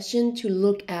suggestion to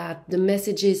look at the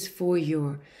messages for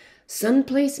your sun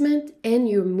placement and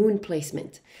your moon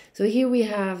placement. So here we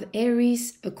have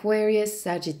Aries, Aquarius,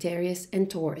 Sagittarius,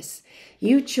 and Taurus.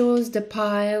 You chose the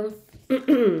pile.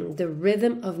 The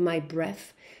rhythm of my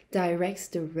breath directs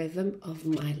the rhythm of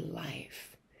my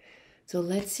life. So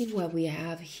let's see what we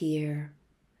have here.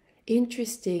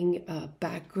 Interesting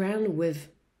background with,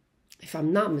 if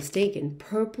I'm not mistaken,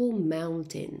 purple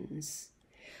mountains.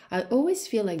 I always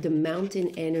feel like the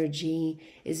mountain energy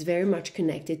is very much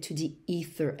connected to the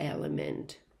ether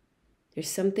element. There's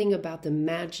something about the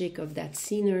magic of that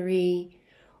scenery,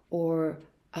 or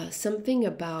something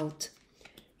about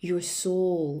your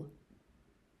soul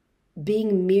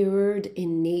being mirrored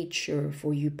in nature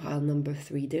for you, pile number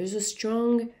 3. There's a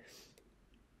strong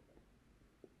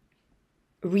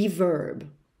reverb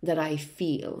that I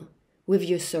feel with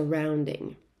your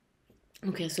surrounding.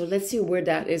 Okay, so let's see where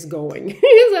that is going,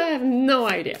 because I have no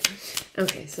idea.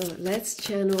 Okay, so let's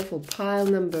channel for pile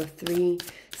number 3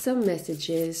 some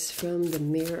messages from the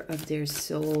mirror of their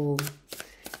soul.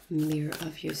 Mirror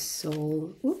of your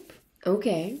soul. Oop.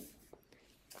 Okay.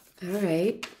 All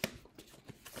right.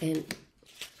 And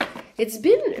it's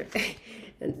been,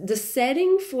 the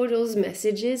setting for those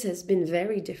messages has been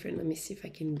very different. Let me see if I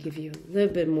can give you a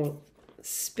little bit more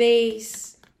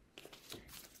space.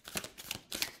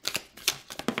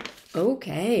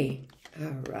 Okay.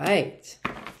 All right.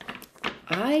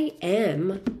 I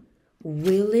am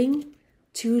willing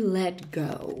to let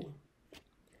go.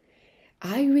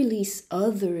 I release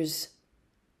others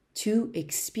to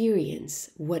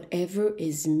experience whatever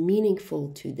is meaningful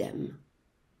to them.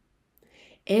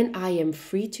 and I am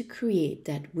free to create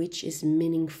that which is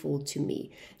meaningful to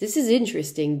me. This is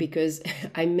interesting because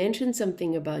I mentioned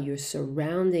something about your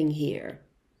surrounding here.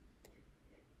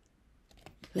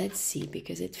 Let's see,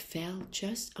 because it fell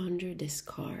just under this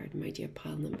card, my dear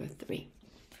pile number 3.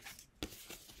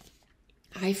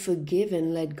 I forgive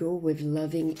and let go with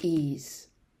loving ease.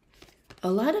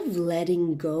 A lot of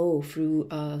letting go through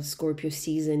Scorpio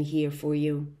season here for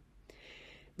you.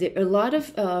 There are a lot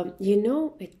of,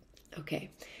 okay.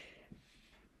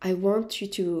 I want you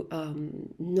to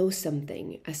know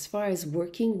something as far as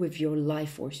working with your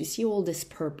life force. You see all this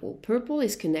purple. Purple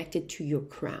is connected to your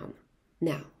crown.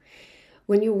 Now,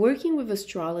 when you're working with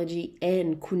astrology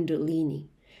and Kundalini,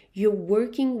 you're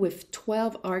working with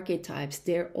 12 archetypes.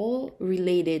 They're all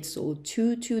related. So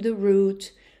 2 to the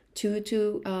root, 2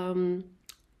 to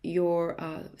your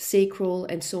sacral,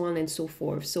 and so on and so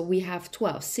forth. So we have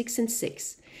 12, 6 and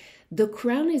 6. The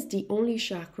crown is the only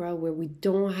chakra where we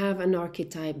don't have an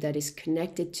archetype that is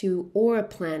connected to or a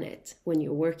planet when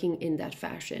you're working in that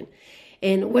fashion.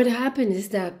 And what happens is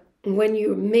that when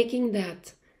you're making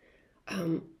that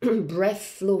breath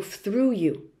flow through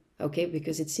you, okay,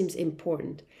 because it seems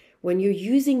important. When you're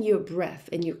using your breath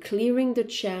and you're clearing the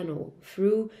channel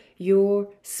through your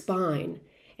spine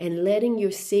and letting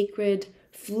your sacred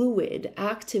fluid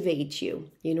activate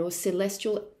you,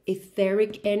 celestial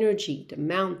etheric energy, the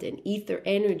mountain, ether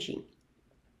energy,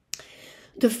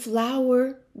 the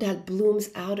flower that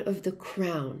blooms out of the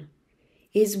crown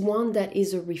is one that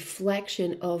is a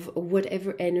reflection of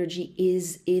whatever energy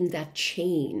is in that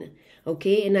chain.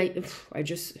 Okay, and I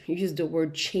just used the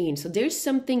word chain. So there's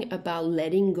something about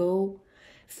letting go,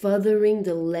 furthering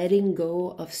the letting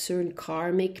go of certain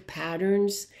karmic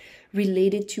patterns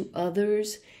related to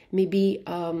others, maybe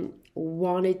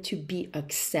wanted to be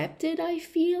accepted, I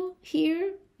feel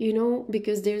here,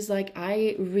 because there's like,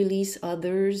 I release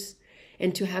others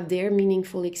and to have their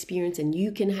meaningful experience, and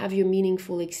you can have your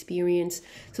meaningful experience.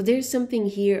 So there's something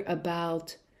here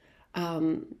about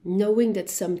knowing that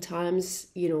sometimes,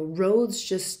 roads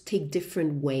just take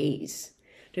different ways.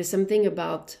 There's something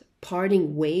about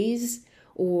parting ways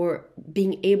or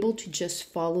being able to just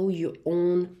follow your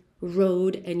own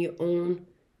road and your own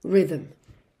rhythm.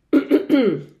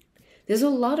 There's a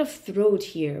lot of throat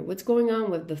here. What's going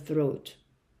on with the throat?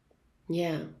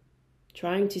 Yeah,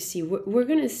 trying to see. We're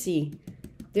going to see.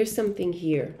 There's something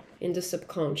here in the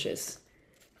subconscious.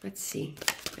 Let's see.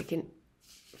 I can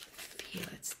feel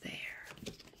it's there.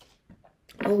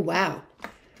 Oh, wow.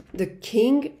 The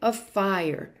King of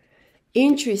Fire.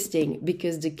 Interesting,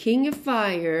 because the King of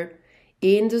Fire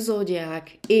in the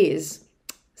Zodiac is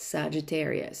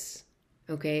Sagittarius.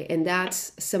 Okay, and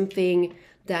that's something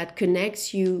that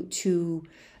connects you to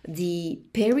the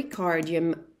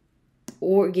pericardium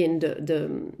organ,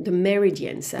 the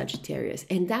meridian, Sagittarius.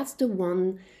 And that's the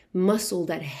one muscle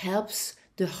that helps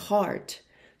the heart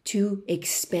to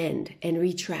expand and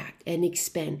retract and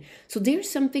expand. So there's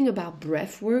something about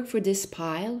breath work for this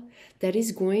pile that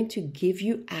is going to give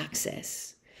you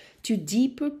access to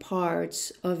deeper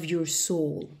parts of your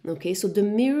soul. Okay, so the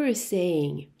mirror is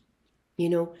saying,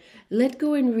 let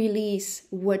go and release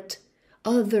what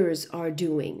others are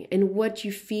doing and what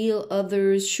you feel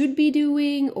others should be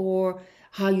doing, or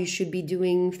how you should be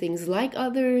doing things like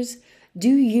others. Do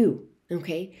you,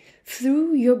 okay?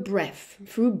 Through your breath,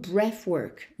 through breath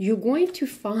work, you're going to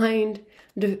find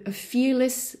a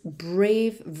fearless,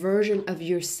 brave version of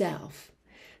yourself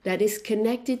that is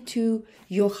connected to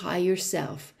your higher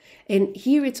self. And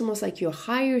here it's almost like your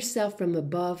higher self from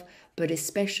above, but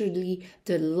especially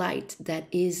the light that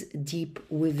is deep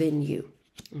within you.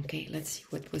 Okay, let's see,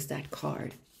 what was that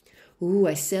card? Ooh,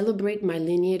 I celebrate my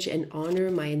lineage and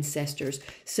honor my ancestors.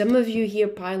 Some of you here,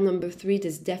 pile number 3,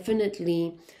 there's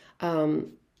definitely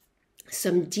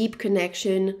some deep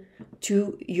connection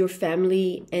to your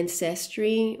family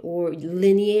ancestry or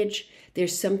lineage.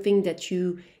 There's something that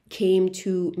you came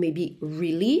to maybe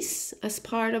release as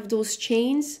part of those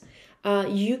chains.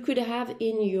 You could have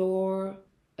in your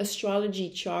astrology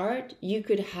chart, you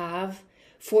could have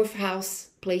 4th house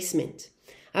placement.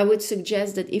 I would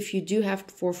suggest that if you do have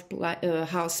 4th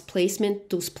house placement,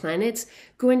 those planets,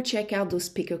 go and check out those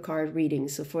pick a card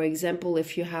readings. So for example,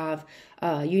 if you have,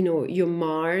 your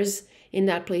Mars in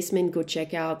that placement, go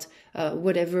check out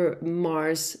whatever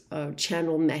Mars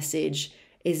channel message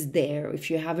is there. If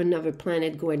you have another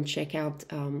planet, go and check out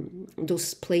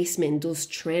those placement, those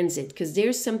transit, because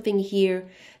there's something here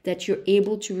that you're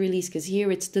able to release, because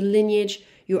here it's the lineage,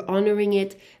 you're honoring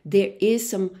it. There is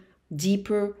some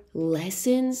deeper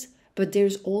lessons but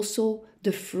there's also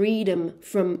the freedom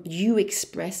from you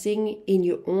expressing in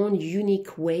your own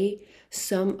unique way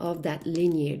some of that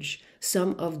lineage,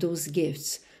 some of those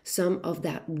gifts, some of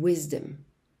that wisdom.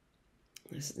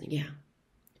 Yeah,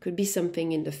 could be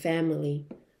something in the family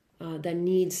that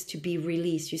needs to be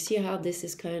released. You see how this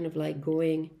is kind of like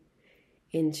going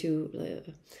into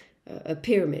a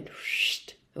pyramid.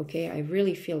 Okay, I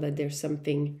really feel that there's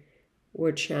something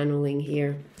we're channeling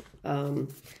here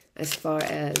as far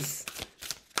as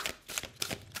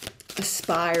a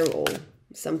spiral,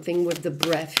 something with the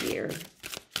breath here.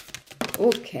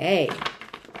 Okay,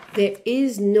 there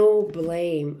is no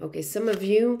blame. Okay, some of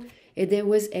you, if there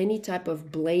was any type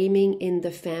of blaming in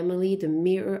the family, the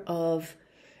mirror of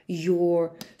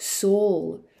your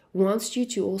soul wants you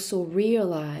to also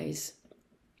realize,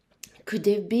 could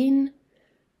there have been,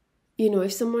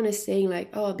 if someone is saying like,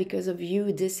 oh, because of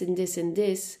you, this and this and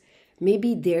this,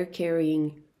 maybe they're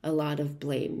carrying a lot of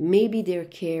blame. Maybe they're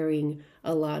carrying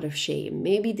a lot of shame.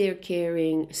 Maybe they're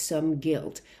carrying some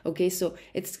guilt. Okay, so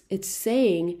it's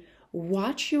saying,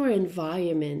 watch your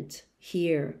environment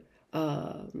here,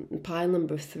 pile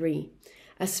number 3.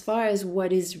 As far as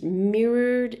what is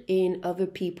mirrored in other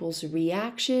people's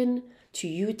reaction to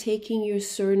you taking your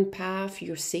certain path,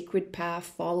 your sacred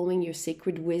path, following your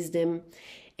sacred wisdom,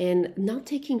 and not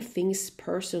taking things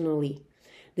personally.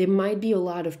 There might be a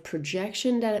lot of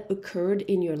projection that occurred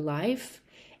in your life,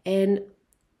 and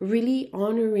really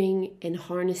honoring and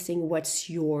harnessing what's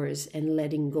yours and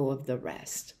letting go of the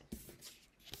rest.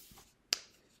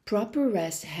 Proper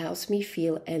rest helps me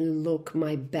feel and look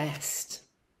my best.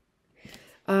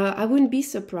 I wouldn't be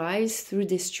surprised through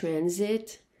this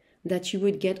transit that you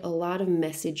would get a lot of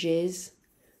messages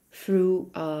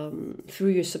through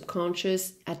your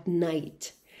subconscious at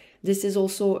night. This is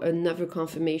also another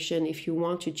confirmation if you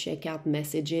want to check out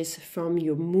messages from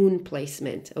your moon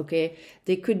placement, okay?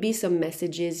 There could be some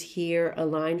messages here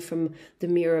aligned from the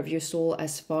mirror of your soul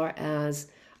as far as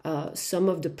some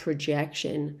of the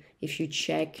projection if you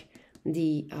check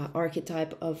the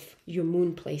archetype of your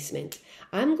moon placement.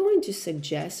 I'm going to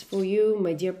suggest for you,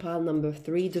 my dear pile number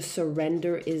 3, the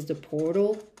surrender is the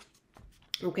portal,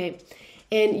 okay?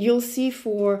 And you'll see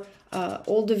for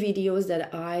all the videos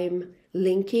that I'm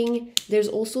linking, there's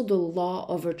also the law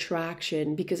of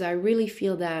attraction, because I really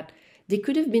feel that there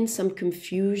could have been some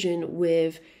confusion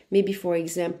with maybe, for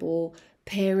example,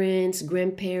 parents,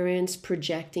 grandparents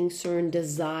projecting certain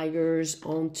desires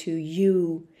onto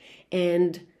you,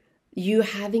 and you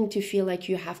having to feel like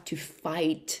you have to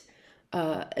fight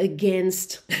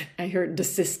against, I heard, the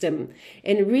system.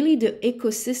 And really the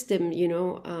ecosystem,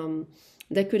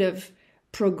 that could have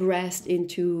progressed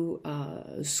into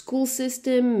school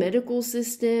system, medical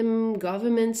system,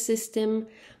 government system.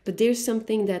 But there's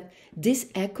something that this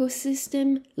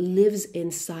ecosystem lives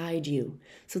inside you.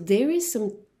 So there is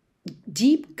some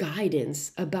deep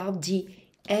guidance about the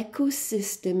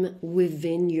ecosystem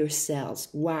within your cells.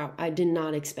 Wow, I did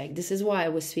not expect. This is why I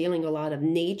was feeling a lot of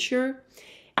nature.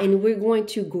 And we're going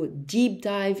to go deep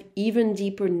dive even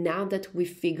deeper now that we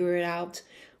figured out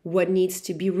what needs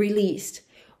to be released.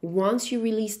 Once you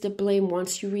release the blame,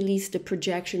 once you release the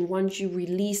projection, once you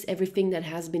release everything that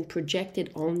has been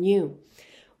projected on you,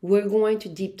 we're going to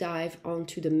deep dive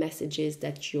onto the messages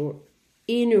that your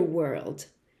inner world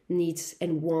needs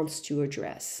and wants to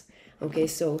address. Okay,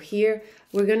 so here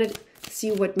we're going to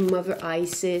see what Mother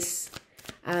Isis,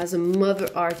 as a mother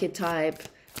archetype,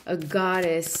 a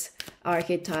goddess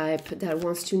archetype that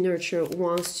wants to nurture,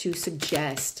 wants to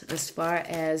suggest as far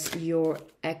as your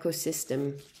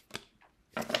ecosystem.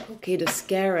 Okay, the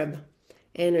scarab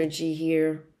energy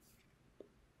here.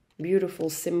 Beautiful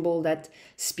symbol that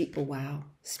speaks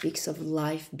of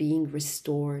life being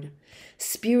restored.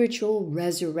 Spiritual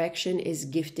resurrection is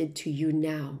gifted to you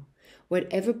now.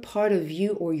 Whatever part of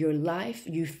you or your life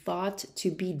you thought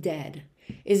to be dead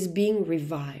is being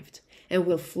revived and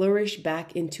will flourish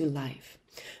back into life.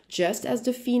 Just as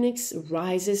the phoenix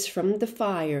rises from the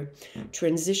fire,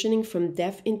 transitioning from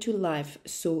death into life,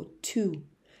 so too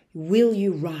will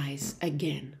you rise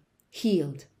again,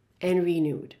 healed and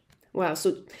renewed. Wow,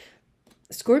 so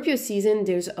Scorpio season,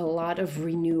 there's a lot of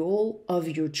renewal of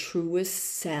your truest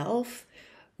self.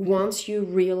 Once you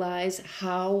realize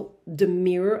how the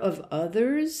mirror of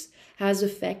others has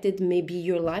affected maybe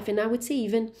your life, and I would say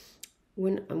even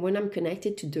when I'm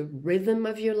connected to the rhythm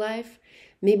of your life,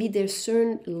 maybe there's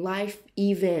certain life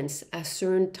events at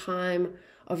certain time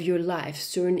of your life,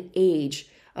 certain age,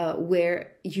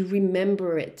 where you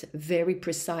remember it very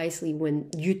precisely when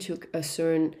you took a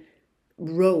certain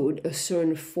road, a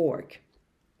certain fork.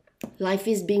 Life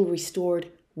is being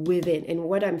restored within. And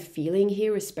what I'm feeling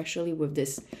here, especially with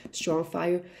this strong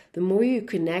fire, the more you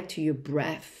connect to your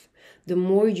breath, the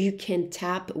more you can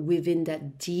tap within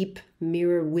that deep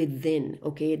mirror within,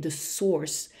 okay? The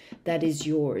source that is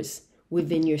yours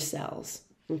within your cells.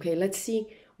 Okay, let's see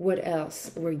what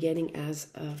else we're getting as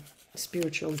a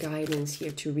spiritual guidance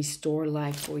here to restore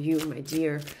life for you, my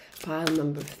dear pile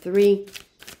number 3.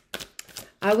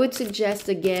 I would suggest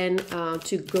again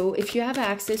to go, if you have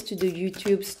access to the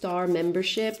YouTube Star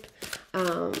membership,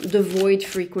 the void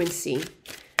frequency.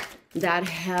 That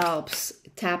helps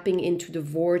tapping into the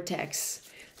vortex.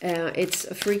 It's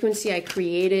a frequency I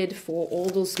created for all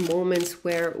those moments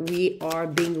where we are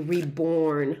being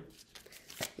reborn.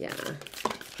 Yeah.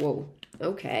 Whoa.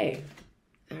 Okay.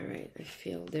 All right. I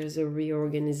feel there's a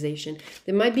reorganization.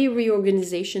 There might be a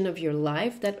reorganization of your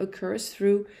life that occurs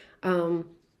through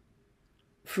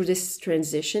this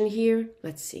transition here.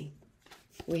 Let's see.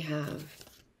 We have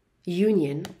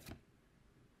union.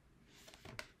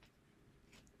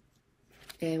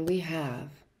 And we have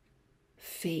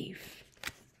faith.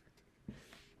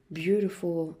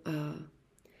 Beautiful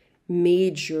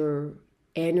major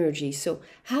energy. So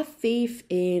have faith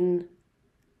in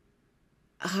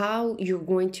how you're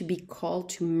going to be called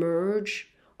to merge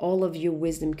all of your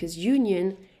wisdom, because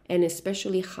union, and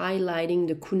especially highlighting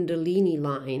the Kundalini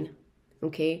line,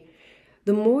 okay?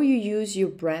 The more you use your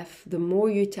breath, the more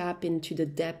you tap into the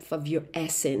depth of your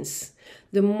essence,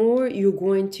 the more you're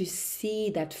going to see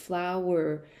that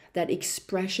flower, that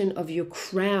expression of your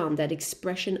crown, that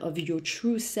expression of your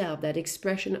true self, that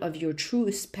expression of your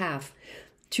truest path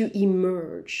to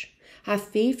emerge. Have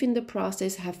faith in the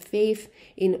process, have faith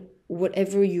in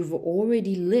whatever you've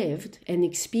already lived and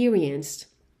experienced,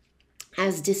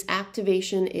 as this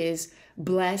activation is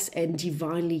blessed and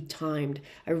divinely timed.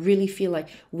 I really feel like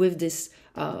with this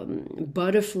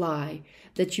butterfly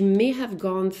that you may have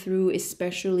gone through,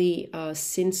 especially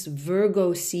since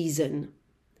Virgo season,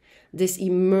 this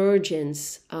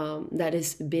emergence that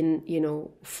has been,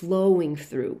 flowing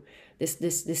through,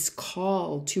 this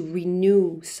call to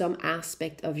renew some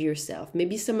aspect of yourself.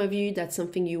 Maybe some of you, that's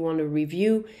something you want to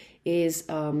review, is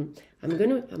I'm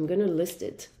gonna list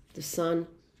it. The sun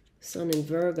in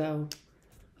Virgo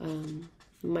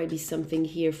might be something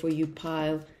here for you,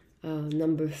 pile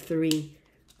number 3.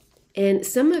 And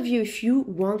some of you, if you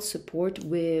want support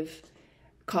with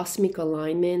cosmic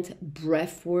alignment,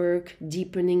 breath work,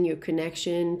 deepening your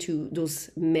connection to those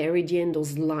meridian,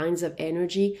 those lines of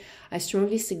energy, I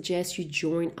strongly suggest you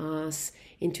join us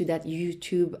into that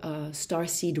YouTube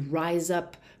Starseed Rise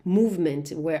Up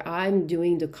movement, where I'm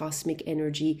doing the cosmic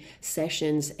energy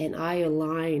sessions, and I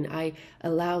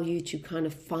allow you to kind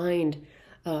of find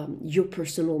your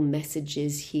personal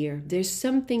messages here. There's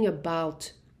something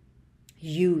about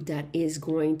you that is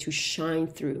going to shine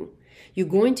through. You're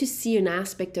going to see an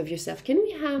aspect of yourself. Can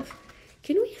we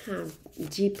have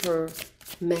deeper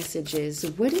messages?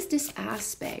 What is this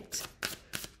aspect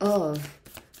of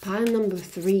pile number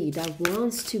 3 that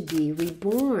wants to be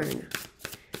reborn?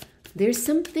 There's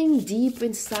something deep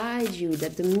inside you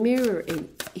that the mirror in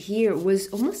here was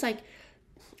almost like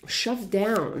shoved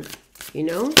down,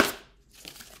 Let's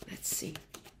see.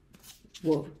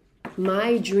 Whoa.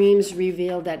 My dreams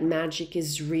reveal that magic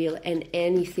is real and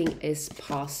anything is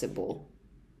possible.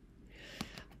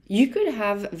 You could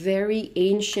have very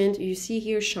ancient, you see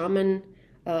here, shaman,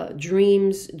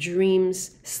 dreams,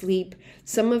 sleep.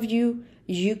 Some of you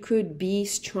could be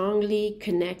strongly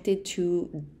connected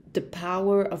to the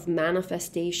power of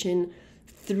manifestation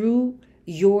through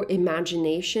your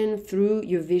imagination, through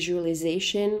your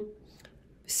visualization,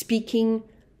 speaking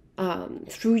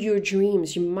through your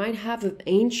dreams. You might have an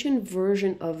ancient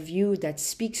version of you that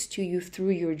speaks to you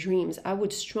through your dreams. I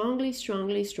would strongly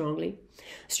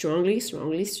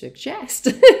suggest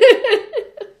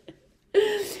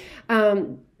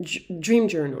dream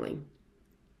journaling.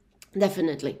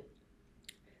 Definitely.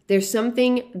 There's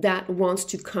something that wants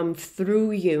to come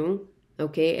through you,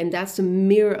 okay? And that's a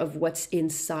mirror of what's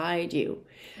inside you,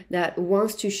 that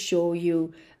wants to show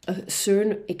you a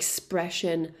certain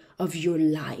expression of your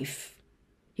life.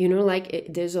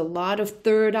 There's a lot of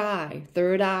third eye.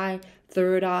 I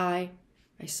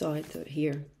saw it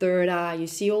here. Third eye. You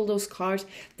see all those cards?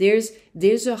 There's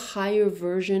a higher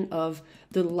version of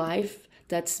the life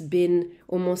that's been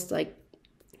almost like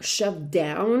shoved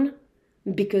down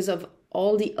because of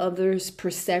all the others'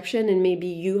 perception, and maybe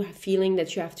you feeling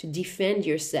that you have to defend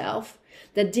yourself,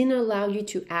 that didn't allow you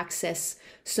to access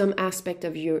some aspect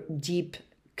of your deep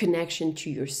connection to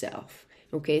yourself.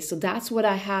 Okay, so that's what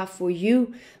I have for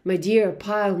you, my dear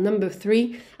pile number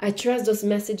 3. I trust those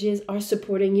messages are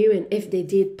supporting you, and if they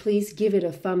did, please give it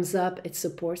a thumbs up. It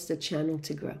supports the channel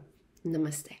to grow.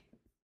 Namaste.